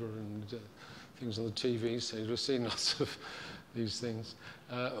whatever, and things on the TV, so you've seen lots of these things.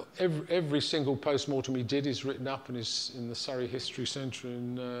 Every single post-mortem he did is written up and is in the Surrey History Centre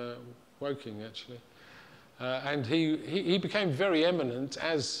in Woking, actually. And he became very eminent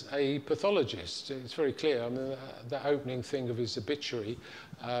as a pathologist. It's very clear. I mean, that opening thing of his obituary,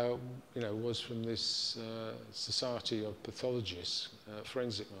 you know, was from this Society of Pathologists,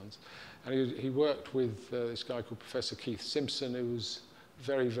 forensic ones. And he worked with this guy called Professor Keith Simpson, who was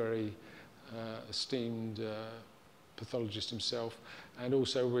very, very esteemed pathologist himself, and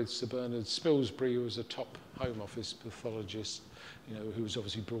also with Sir Bernard Spilsbury, who was a top Home Office pathologist, you know, who was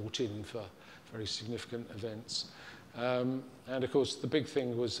obviously brought in for very significant events. And of course, the big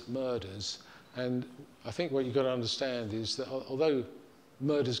thing was murders. And I think what you've got to understand is that although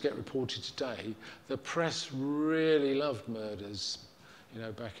murders get reported today, the press really loved murders, you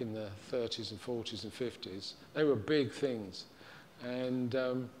know, back in the 30s and 40s and 50s. They were big things. And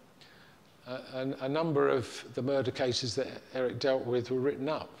a number of the murder cases that Eric dealt with were written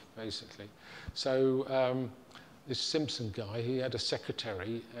up, basically. So this Simpson guy, he had a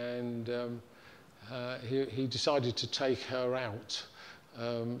secretary, and he decided to take her out.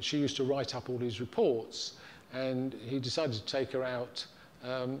 She used to write up all his reports, and he decided to take her out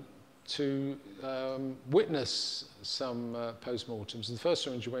to witness some post-mortems. And the first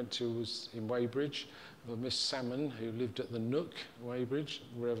one she went to was in Weybridge, with Miss Salmon, who lived at the Nook, Weybridge,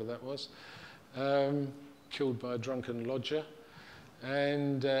 wherever that was, killed by a drunken lodger.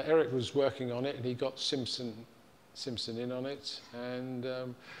 And Eric was working on it, and he got Simpson in on it. And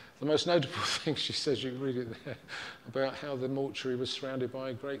the most notable thing she says, you can read it there, about how the mortuary was surrounded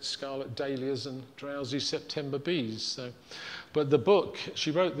by great scarlet dahlias and drowsy September bees. So, but the book,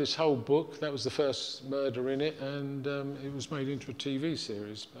 she wrote this whole book. That was the first murder in it, and it was made into a TV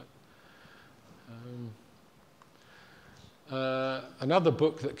series. But another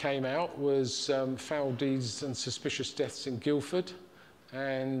book that came out was Foul Deeds and Suspicious Deaths in Guildford.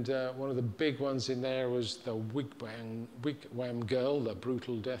 And one of the big ones in there was the Wigwam Girl, the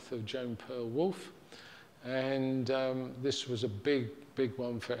brutal death of Joan Pearl Wolfe. And this was a big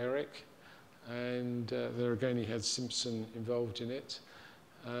one for Eric. And there again, he had Simpson involved in it.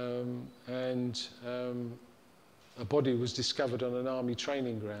 A body was discovered on an army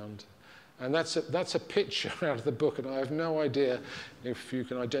training ground. And that's a picture out of the book, and I have no idea if you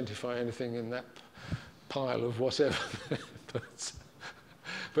can identify anything in that pile of whatever.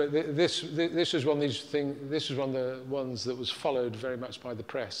 But this was one of these things. This was one of the ones that was followed very much by the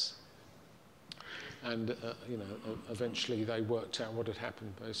press, and you know, eventually they worked out what had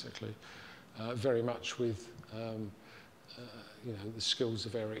happened. Basically, very much with you know, the skills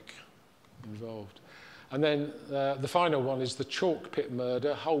of Eric involved. And then the final one is the Chalk Pit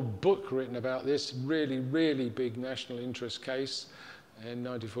murder. Whole book written about this. Really, really big national interest case in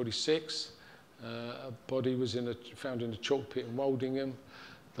 1946. A body was found in a chalk pit in Woldingham.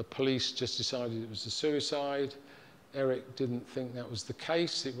 The police just decided it was a suicide. Eric didn't think that was the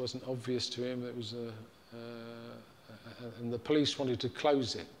case. It wasn't obvious to him that it was and the police wanted to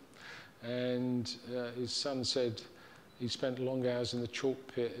close it. And his son said he spent long hours in the chalk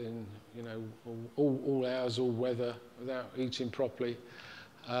pit in, you know, all hours, all weather, without eating properly.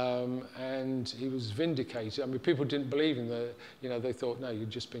 And he was vindicated. I mean, people didn't believe him. You know, they thought, no, you'd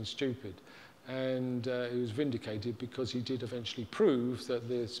just been stupid. And he was vindicated because he did eventually prove that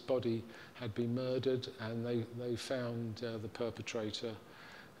this body had been murdered, and they found the perpetrator,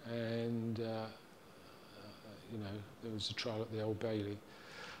 and you know, there was a trial at the Old Bailey.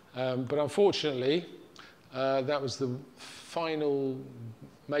 But unfortunately, That was the final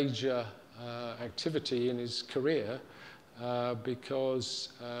major activity in his career because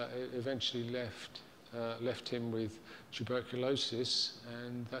it eventually left him with tuberculosis,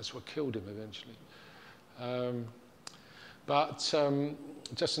 and that's what killed him eventually. But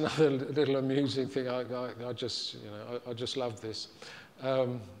just another little amusing thing. I just love this.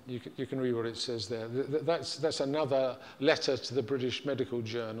 You can read what it says there. That's another letter to the British Medical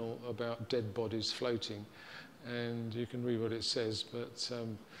Journal about dead bodies floating, and you can read what it says. But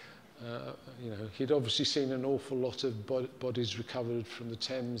he'd obviously seen an awful lot of bodies recovered from the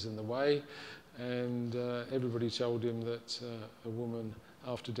Thames and the Wey, and everybody told him that a woman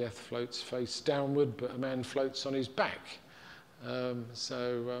after death floats face downward, but a man floats on his back. And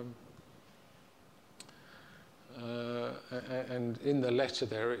in the letter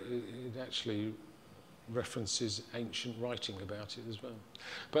there, it actually references ancient writing about it as well.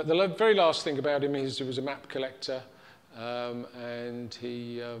 But the very last thing about him is he was a map collector, and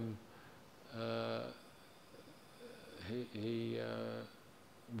he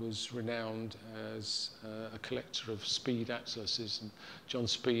was renowned as a collector of Speed atlases. And John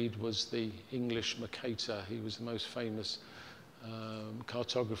Speed was the English Mercator. He was the most famous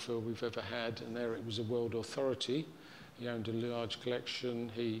cartographer we've ever had, and there it was a world authority. He owned a large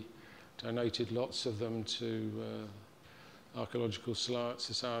collection. He donated lots of them to Archaeological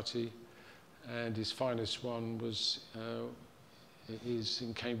Society, and his finest one is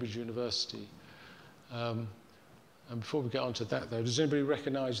in Cambridge University. And before we get on to that, though, does anybody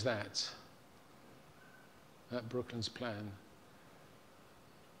recognise that Brooklands plan?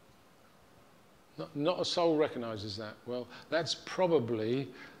 Not a soul recognises that. Well, that's probably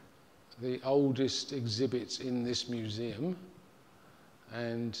the oldest exhibit in this museum,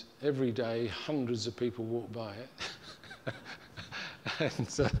 and every day hundreds of people walk by it.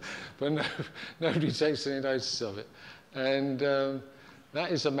 But nobody takes any notice of it. And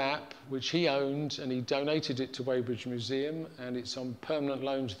that is a map which he owned, and he donated it to Weybridge Museum, and it's on permanent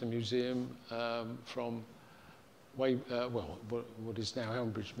loan to the museum from what is now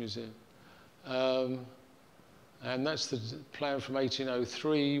Elmbridge Museum. And that's the plan from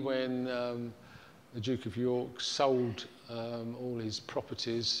 1803, when the Duke of York sold all his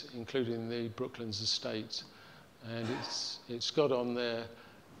properties, including the Brooklands estate. And it's got on there,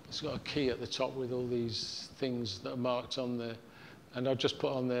 it's got a key at the top with all these things that are marked on there. And I've just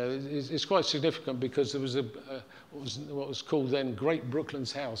put on there, it's quite significant because there was what was called then Great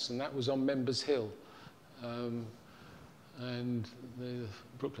Brooklands House, and that was on Members Hill. And the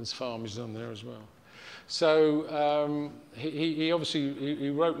Brooklands Farm is on there as well. So he obviously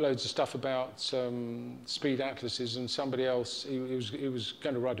wrote loads of stuff about speed atlases, and somebody else, he was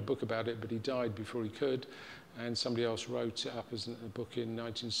going to write a book about it, but he died before he could, and somebody else wrote it up as a book in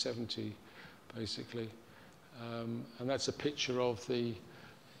 1970, basically. And that's a picture of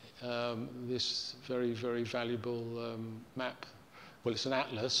this very, very valuable map. Well, it's an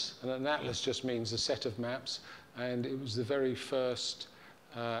atlas, and an atlas just means a set of maps, and it was the very first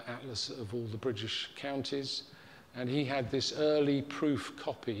atlas of all the British counties. And he had this early proof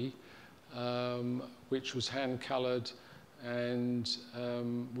copy, which was hand-coloured and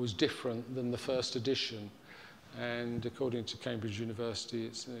was different than the first edition. And according to Cambridge University,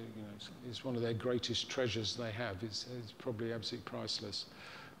 it's one of their greatest treasures they have. It's probably absolutely priceless.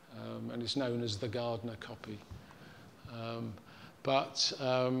 And it's known as the Gardner copy. But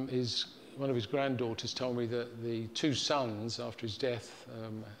one of his granddaughters told me that the two sons, after his death,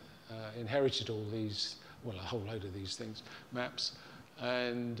 inherited all these, well, a whole load of these things, maps.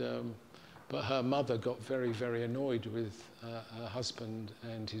 And but her mother got very, very annoyed with her husband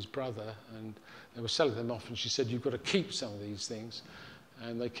and his brother, and they were selling them off, and she said, "You've got to keep some of these things."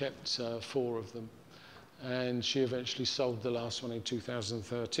 And they kept 4 of them. And she eventually sold the last one in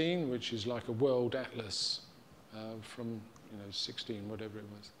 2013, which is like a world atlas from 16, whatever it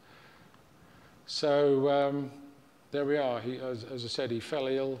was. So there we are. As I said, he fell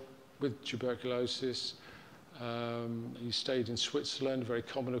ill with tuberculosis. He stayed in Switzerland, very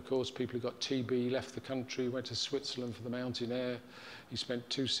common, of course. People who got TB left the country, went to Switzerland for the mountain air. He spent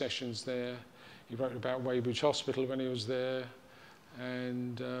 2 sessions there. He wrote about Weybridge Hospital when he was there,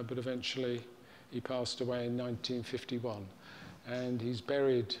 and but eventually he passed away in 1951. And he's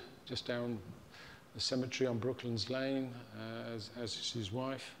buried just down the cemetery on Brooklands Lane, as is his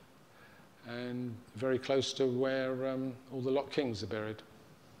wife, and very close to where all the Lock Kings are buried.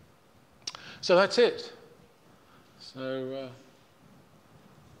 So that's it. So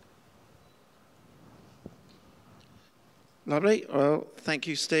lovely. Well, thank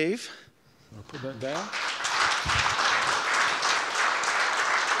you, Steve. I'll put that down.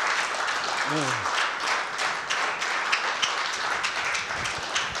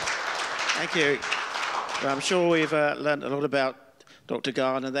 Thank you. Well, I'm sure we've learnt a lot about Dr.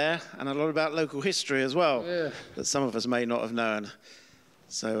 Garner there, and a lot about local history as well, that some of us may not have known.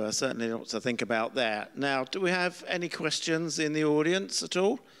 So certainly lots to think about there. Now, do we have any questions in the audience at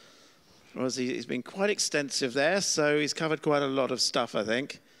all? Well, he's been quite extensive there, so he's covered quite a lot of stuff, I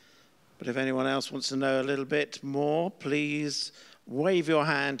think. But if anyone else wants to know a little bit more, please wave your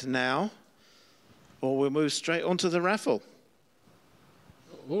hand now, or we'll move straight on to the raffle.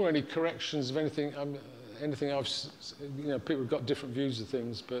 Or any corrections of anything, anything I've, people have got different views of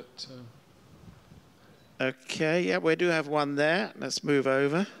things, but... Okay, yeah, we do have one there. Let's move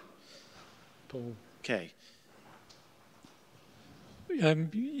over. Paul. Okay.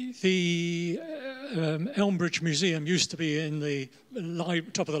 The Elmbridge Museum used to be in the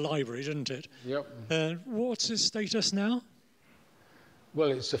top of the library, didn't it? Yep. What's its status now? Well,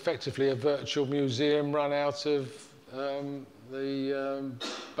 it's effectively a virtual museum run out of the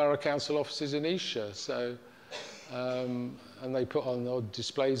Borough Council offices in Esher. So, and they put on odd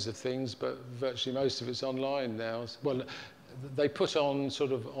displays of things, but virtually most of it's online now. Well, they put on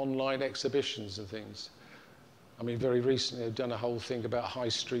sort of online exhibitions and things. I mean, very recently they've done a whole thing about high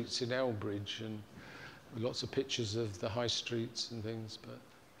streets in Elmbridge and lots of pictures of the high streets and things. But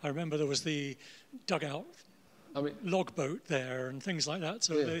I remember there was the dugout logboat there and things like that.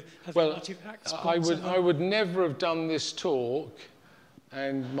 So they have artifacts. I would never have done this talk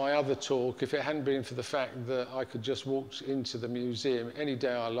and my other talk if it hadn't been for the fact that I could just walk into the museum any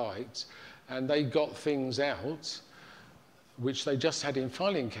day I liked, and they got things out which they just had in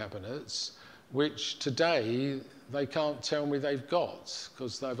filing cabinets, which today they can't tell me they've got,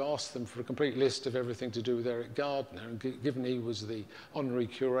 because they've asked them for a complete list of everything to do with Eric Gardner, and given he was the honorary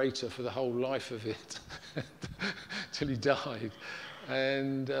curator for the whole life of it till he died,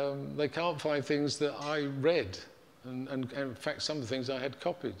 and they can't find things that I read, and in fact some of the things I had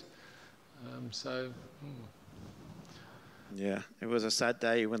copied. Yeah, it was a sad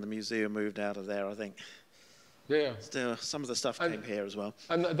day when the museum moved out of there, I think. Yeah. Still, some of the stuff came here as well.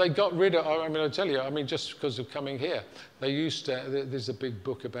 And they got rid of, I mean, I'll tell you, I mean, just because of coming here, they used to, there's a big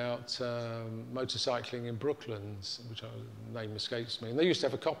book about motorcycling in Brooklands, which name escapes me, and they used to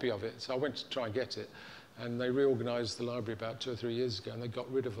have a copy of it, so I went to try and get it, and they reorganised the library about 2 or 3 years ago, and they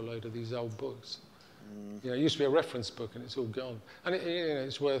got rid of a load of these old books. It used to be a reference book, and it's all gone. And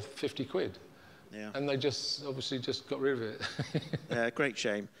it's worth 50 quid. Yeah. And they just, obviously, just got rid of it. Yeah, great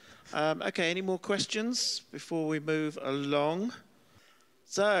shame. Okay, any more questions before we move along?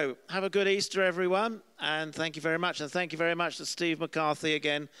 So, have a good Easter, everyone, and thank you very much. And thank you very much to Steve McCarthy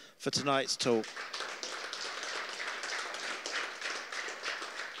again for tonight's talk.